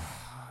liking?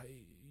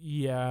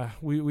 Yeah,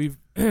 we've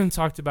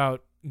talked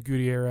about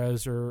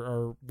Gutierrez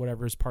or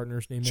whatever his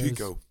partner's name is.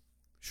 Chico.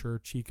 Sure,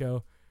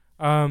 Chico.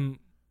 How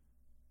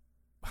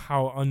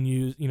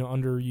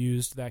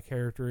underused that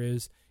character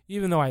is.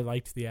 Even though I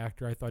liked the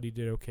actor, I thought he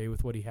did okay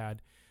with what he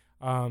had.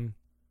 I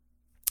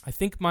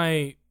think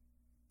I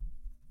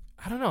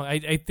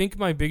think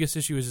my biggest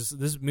issue is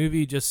this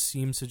movie just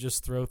seems to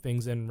just throw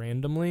things in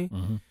randomly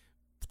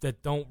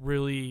that don't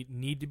really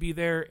need to be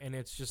there, and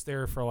it's just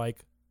there for like,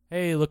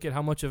 hey, look at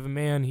how much of a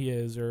man he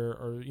is,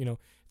 or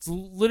it's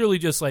literally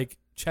just like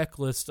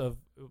checklist of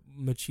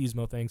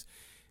machismo things.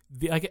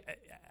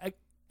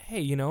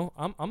 Hey,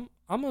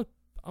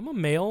 I'm a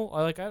male.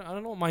 I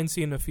don't mind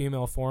seeing a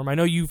female form. I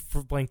know you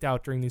blanked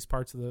out during these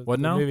parts of the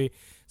movie,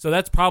 so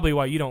that's probably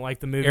why you don't like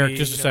the movie. Eric,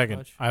 just a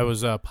second. I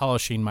was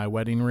polishing my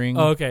wedding ring.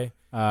 Oh, okay.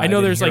 I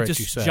know there's like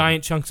just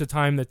giant chunks of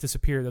time that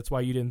disappear. That's why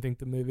you didn't think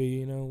the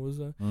movie, was.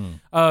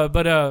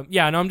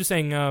 Yeah. No, I'm just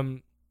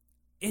saying.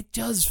 It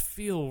does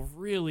feel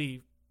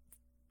really.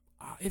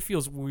 It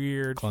feels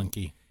weird.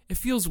 Clunky. It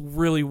feels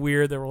really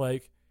weird that we're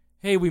like,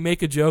 hey, we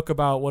make a joke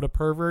about what a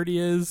pervert he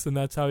is, and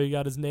that's how he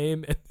got his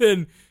name, and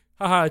then.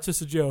 Haha, it's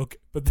just a joke.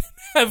 But then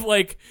have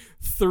like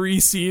 3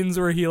 scenes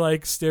where he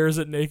like stares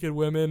at naked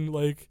women,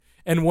 like,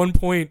 and one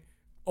point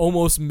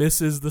almost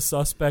misses the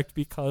suspect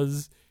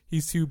because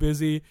he's too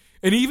busy.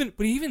 And he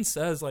even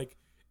says like,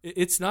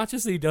 it's not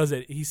just that he does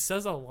it. He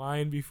says a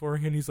line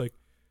beforehand. He's like,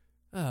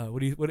 what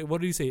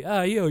did he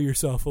say? You owe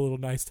yourself a little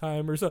nice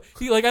time or so.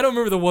 He like, I don't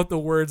remember what the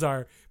words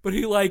are, but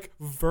he like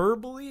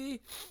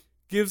verbally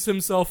gives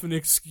himself an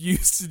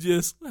excuse to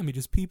just let me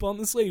just peep on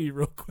this lady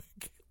real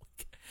quick.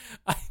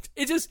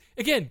 It just,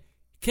 again,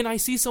 can I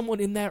see someone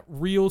in that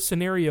real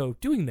scenario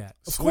doing that?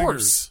 Of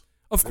course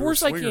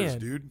I can.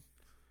 Dude.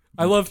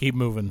 Keep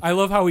moving. I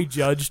love how he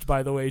judged,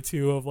 by the way,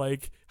 too, of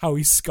like how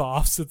he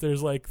scoffs that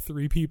there's like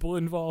 3 people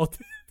involved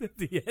at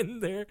the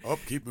end there. Oh,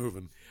 keep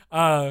moving.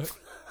 I'm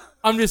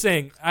just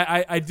saying,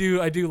 I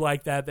do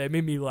like that. That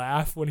made me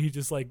laugh when he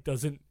just like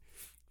doesn't.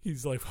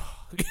 He's like,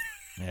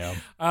 yeah.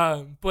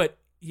 But.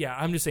 Yeah,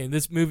 I'm just saying,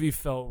 this movie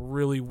felt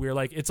really weird.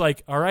 Like, it's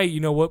like, all right, you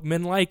know what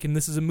men like, and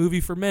this is a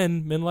movie for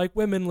men. Men like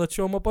women. Let's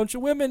show them a bunch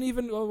of women.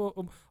 Even,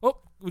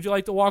 would you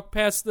like to walk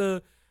past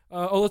the,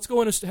 let's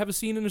go and have a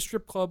scene in a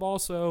strip club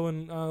also,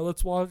 and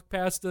let's walk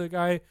past the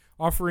guy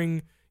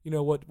offering,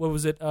 what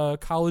was it,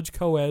 college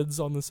co-eds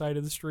on the side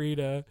of the street.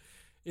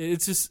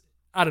 It's just,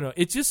 I don't know.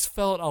 It just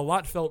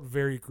felt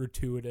very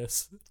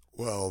gratuitous.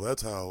 Well,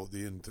 that's how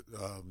the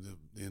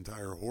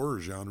entire horror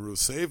genre was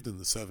saved in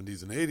the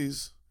 70s and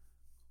 80s.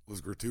 Was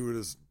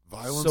gratuitous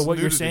violence. So what and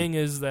you're nudity. saying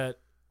is that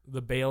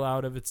the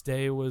bailout of its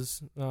day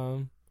was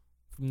from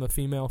the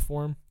female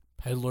form?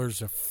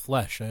 Peddlers of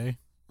flesh, eh?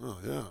 Oh,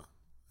 yeah.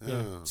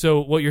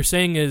 So what you're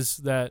saying is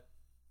that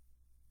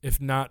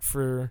if not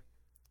for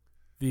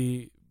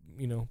the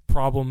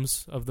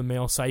problems of the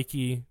male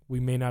psyche, we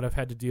may not have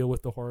had to deal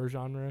with the horror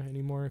genre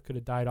anymore. It could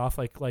have died off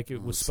like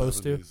it was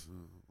supposed 70s. to.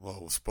 Well,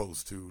 it was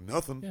supposed to.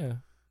 Nothing. Yeah,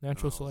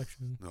 natural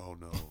selection. No.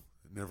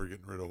 Never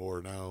getting rid of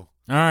horror now.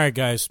 All right,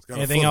 guys.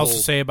 Anything else to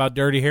say about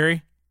Dirty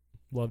Harry?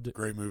 Loved it.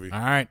 Great movie. All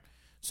right.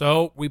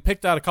 So we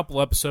picked out a couple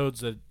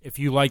episodes that, if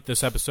you like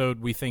this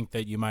episode, we think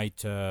that you might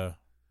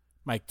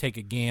take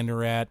a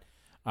gander at.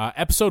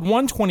 Episode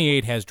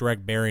 128 has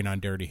direct bearing on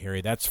Dirty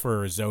Harry. That's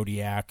for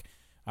Zodiac.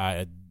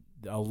 A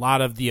lot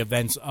of the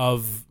events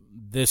of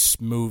this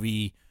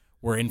movie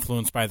were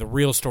influenced by the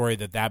real story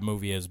that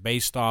movie is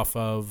based off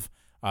of.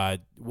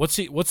 What's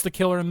the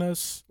killer in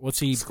this? What's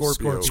he?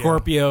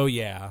 Scorpio.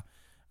 Yeah.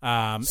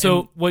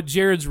 What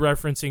Jared's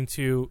referencing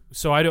to,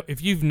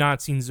 if you've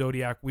not seen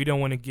Zodiac, we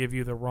don't want to give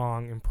you the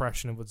wrong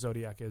impression of what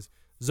Zodiac is.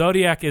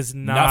 Zodiac is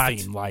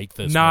nothing like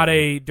this. Not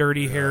movie. a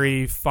Dirty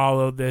Harry.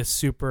 Follow this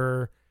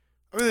super.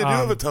 I mean, they do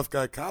have a tough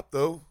guy cop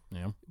though.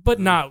 Yeah. But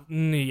it Not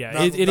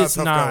is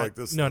tough not. guy like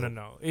this, no.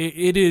 though.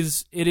 It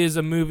is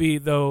a movie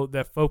though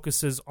that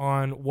focuses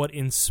on what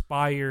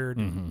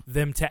inspired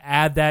them to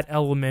add that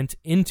element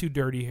into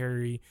Dirty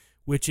Harry,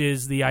 which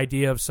is the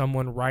idea of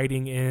someone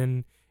writing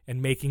in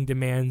and making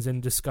demands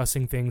and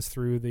discussing things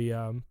through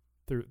the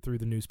through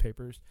the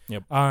newspapers.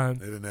 Yep. They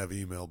didn't have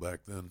email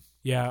back then.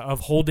 Yeah,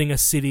 of holding a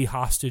city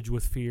hostage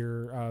with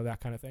fear, that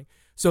kind of thing.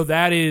 So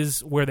that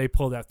is where they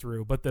pull that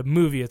through. But the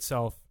movie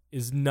itself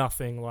is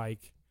nothing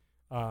like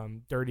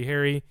Dirty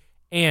Harry.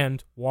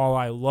 And while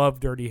I love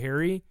Dirty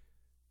Harry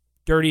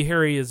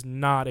is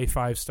not a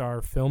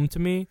 5-star film to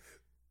me.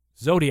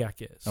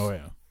 Zodiac is. Oh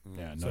yeah.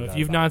 Yeah. No So if doubt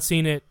you've about not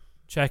seen it,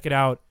 check it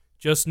out.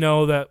 Just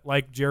know that,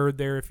 like Jared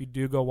there, if you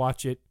do go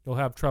watch it, you'll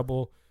have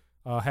trouble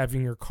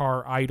having your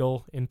car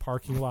idle in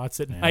parking lots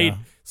at night.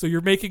 So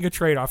you're making a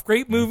trade-off.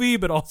 Great movie,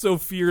 but also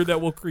fear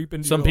that will creep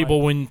into Some your people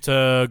life.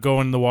 wouldn't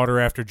go in the water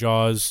after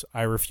Jaws.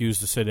 I refuse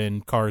to sit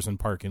in cars and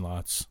parking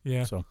lots.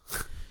 Yeah. So, all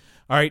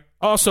right.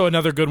 Also,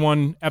 another good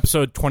one,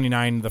 episode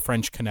 29, The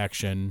French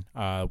Connection,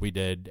 we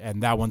did.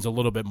 And that one's a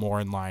little bit more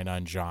in line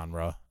on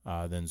genre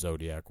than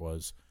Zodiac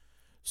was.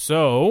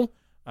 So,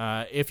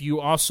 if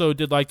you also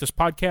did like this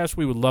podcast,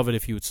 we would love it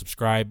if you would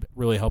subscribe. It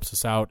really helps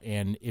us out.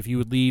 And if you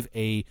would leave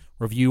a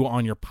review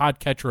on your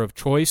podcatcher of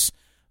choice,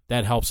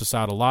 that helps us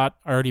out a lot.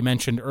 I already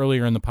mentioned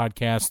earlier in the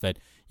podcast that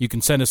you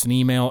can send us an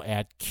email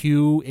at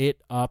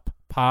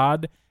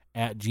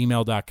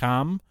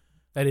queituppod@gmail.com.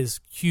 That is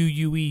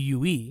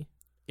QUEUE.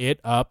 It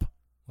up.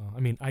 Well, I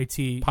mean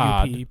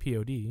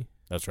ITUPPOD.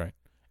 That's right.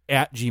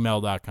 At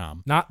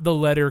gmail.com. Not the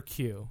letter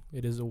Q.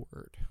 It is a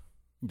word.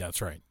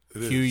 That's right.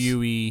 It is.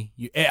 QUE.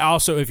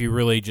 Also, if you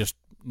really just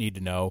need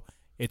to know,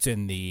 it's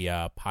in the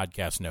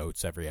podcast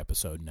notes every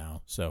episode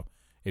now. So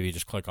if you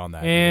just click on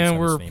that, And you can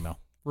send us we're an email.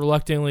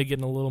 reluctantly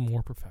getting a little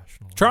more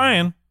professional.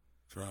 Trying.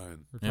 We're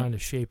trying to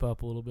shape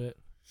up a little bit.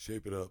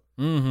 Shape it up.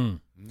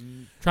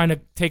 Mm-hmm. Trying to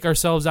take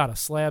ourselves out of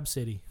Slab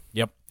City.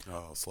 Yep.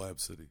 Oh, Slab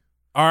City.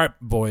 All right,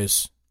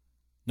 boys.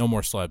 No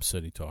more Slab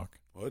City talk.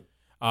 What?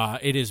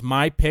 It is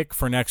my pick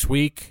for next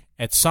week.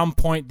 At some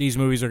point, these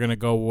movies are going to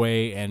go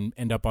away and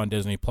end up on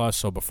Disney Plus.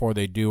 So before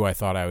they do, I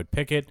thought I would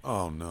pick it.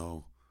 Oh,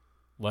 no.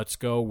 Let's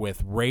go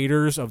with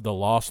Raiders of the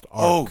Lost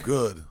Ark. Oh,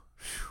 good.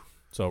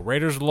 So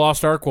Raiders of the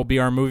Lost Ark will be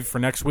our movie for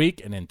next week.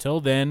 And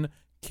until then,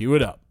 cue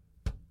it up.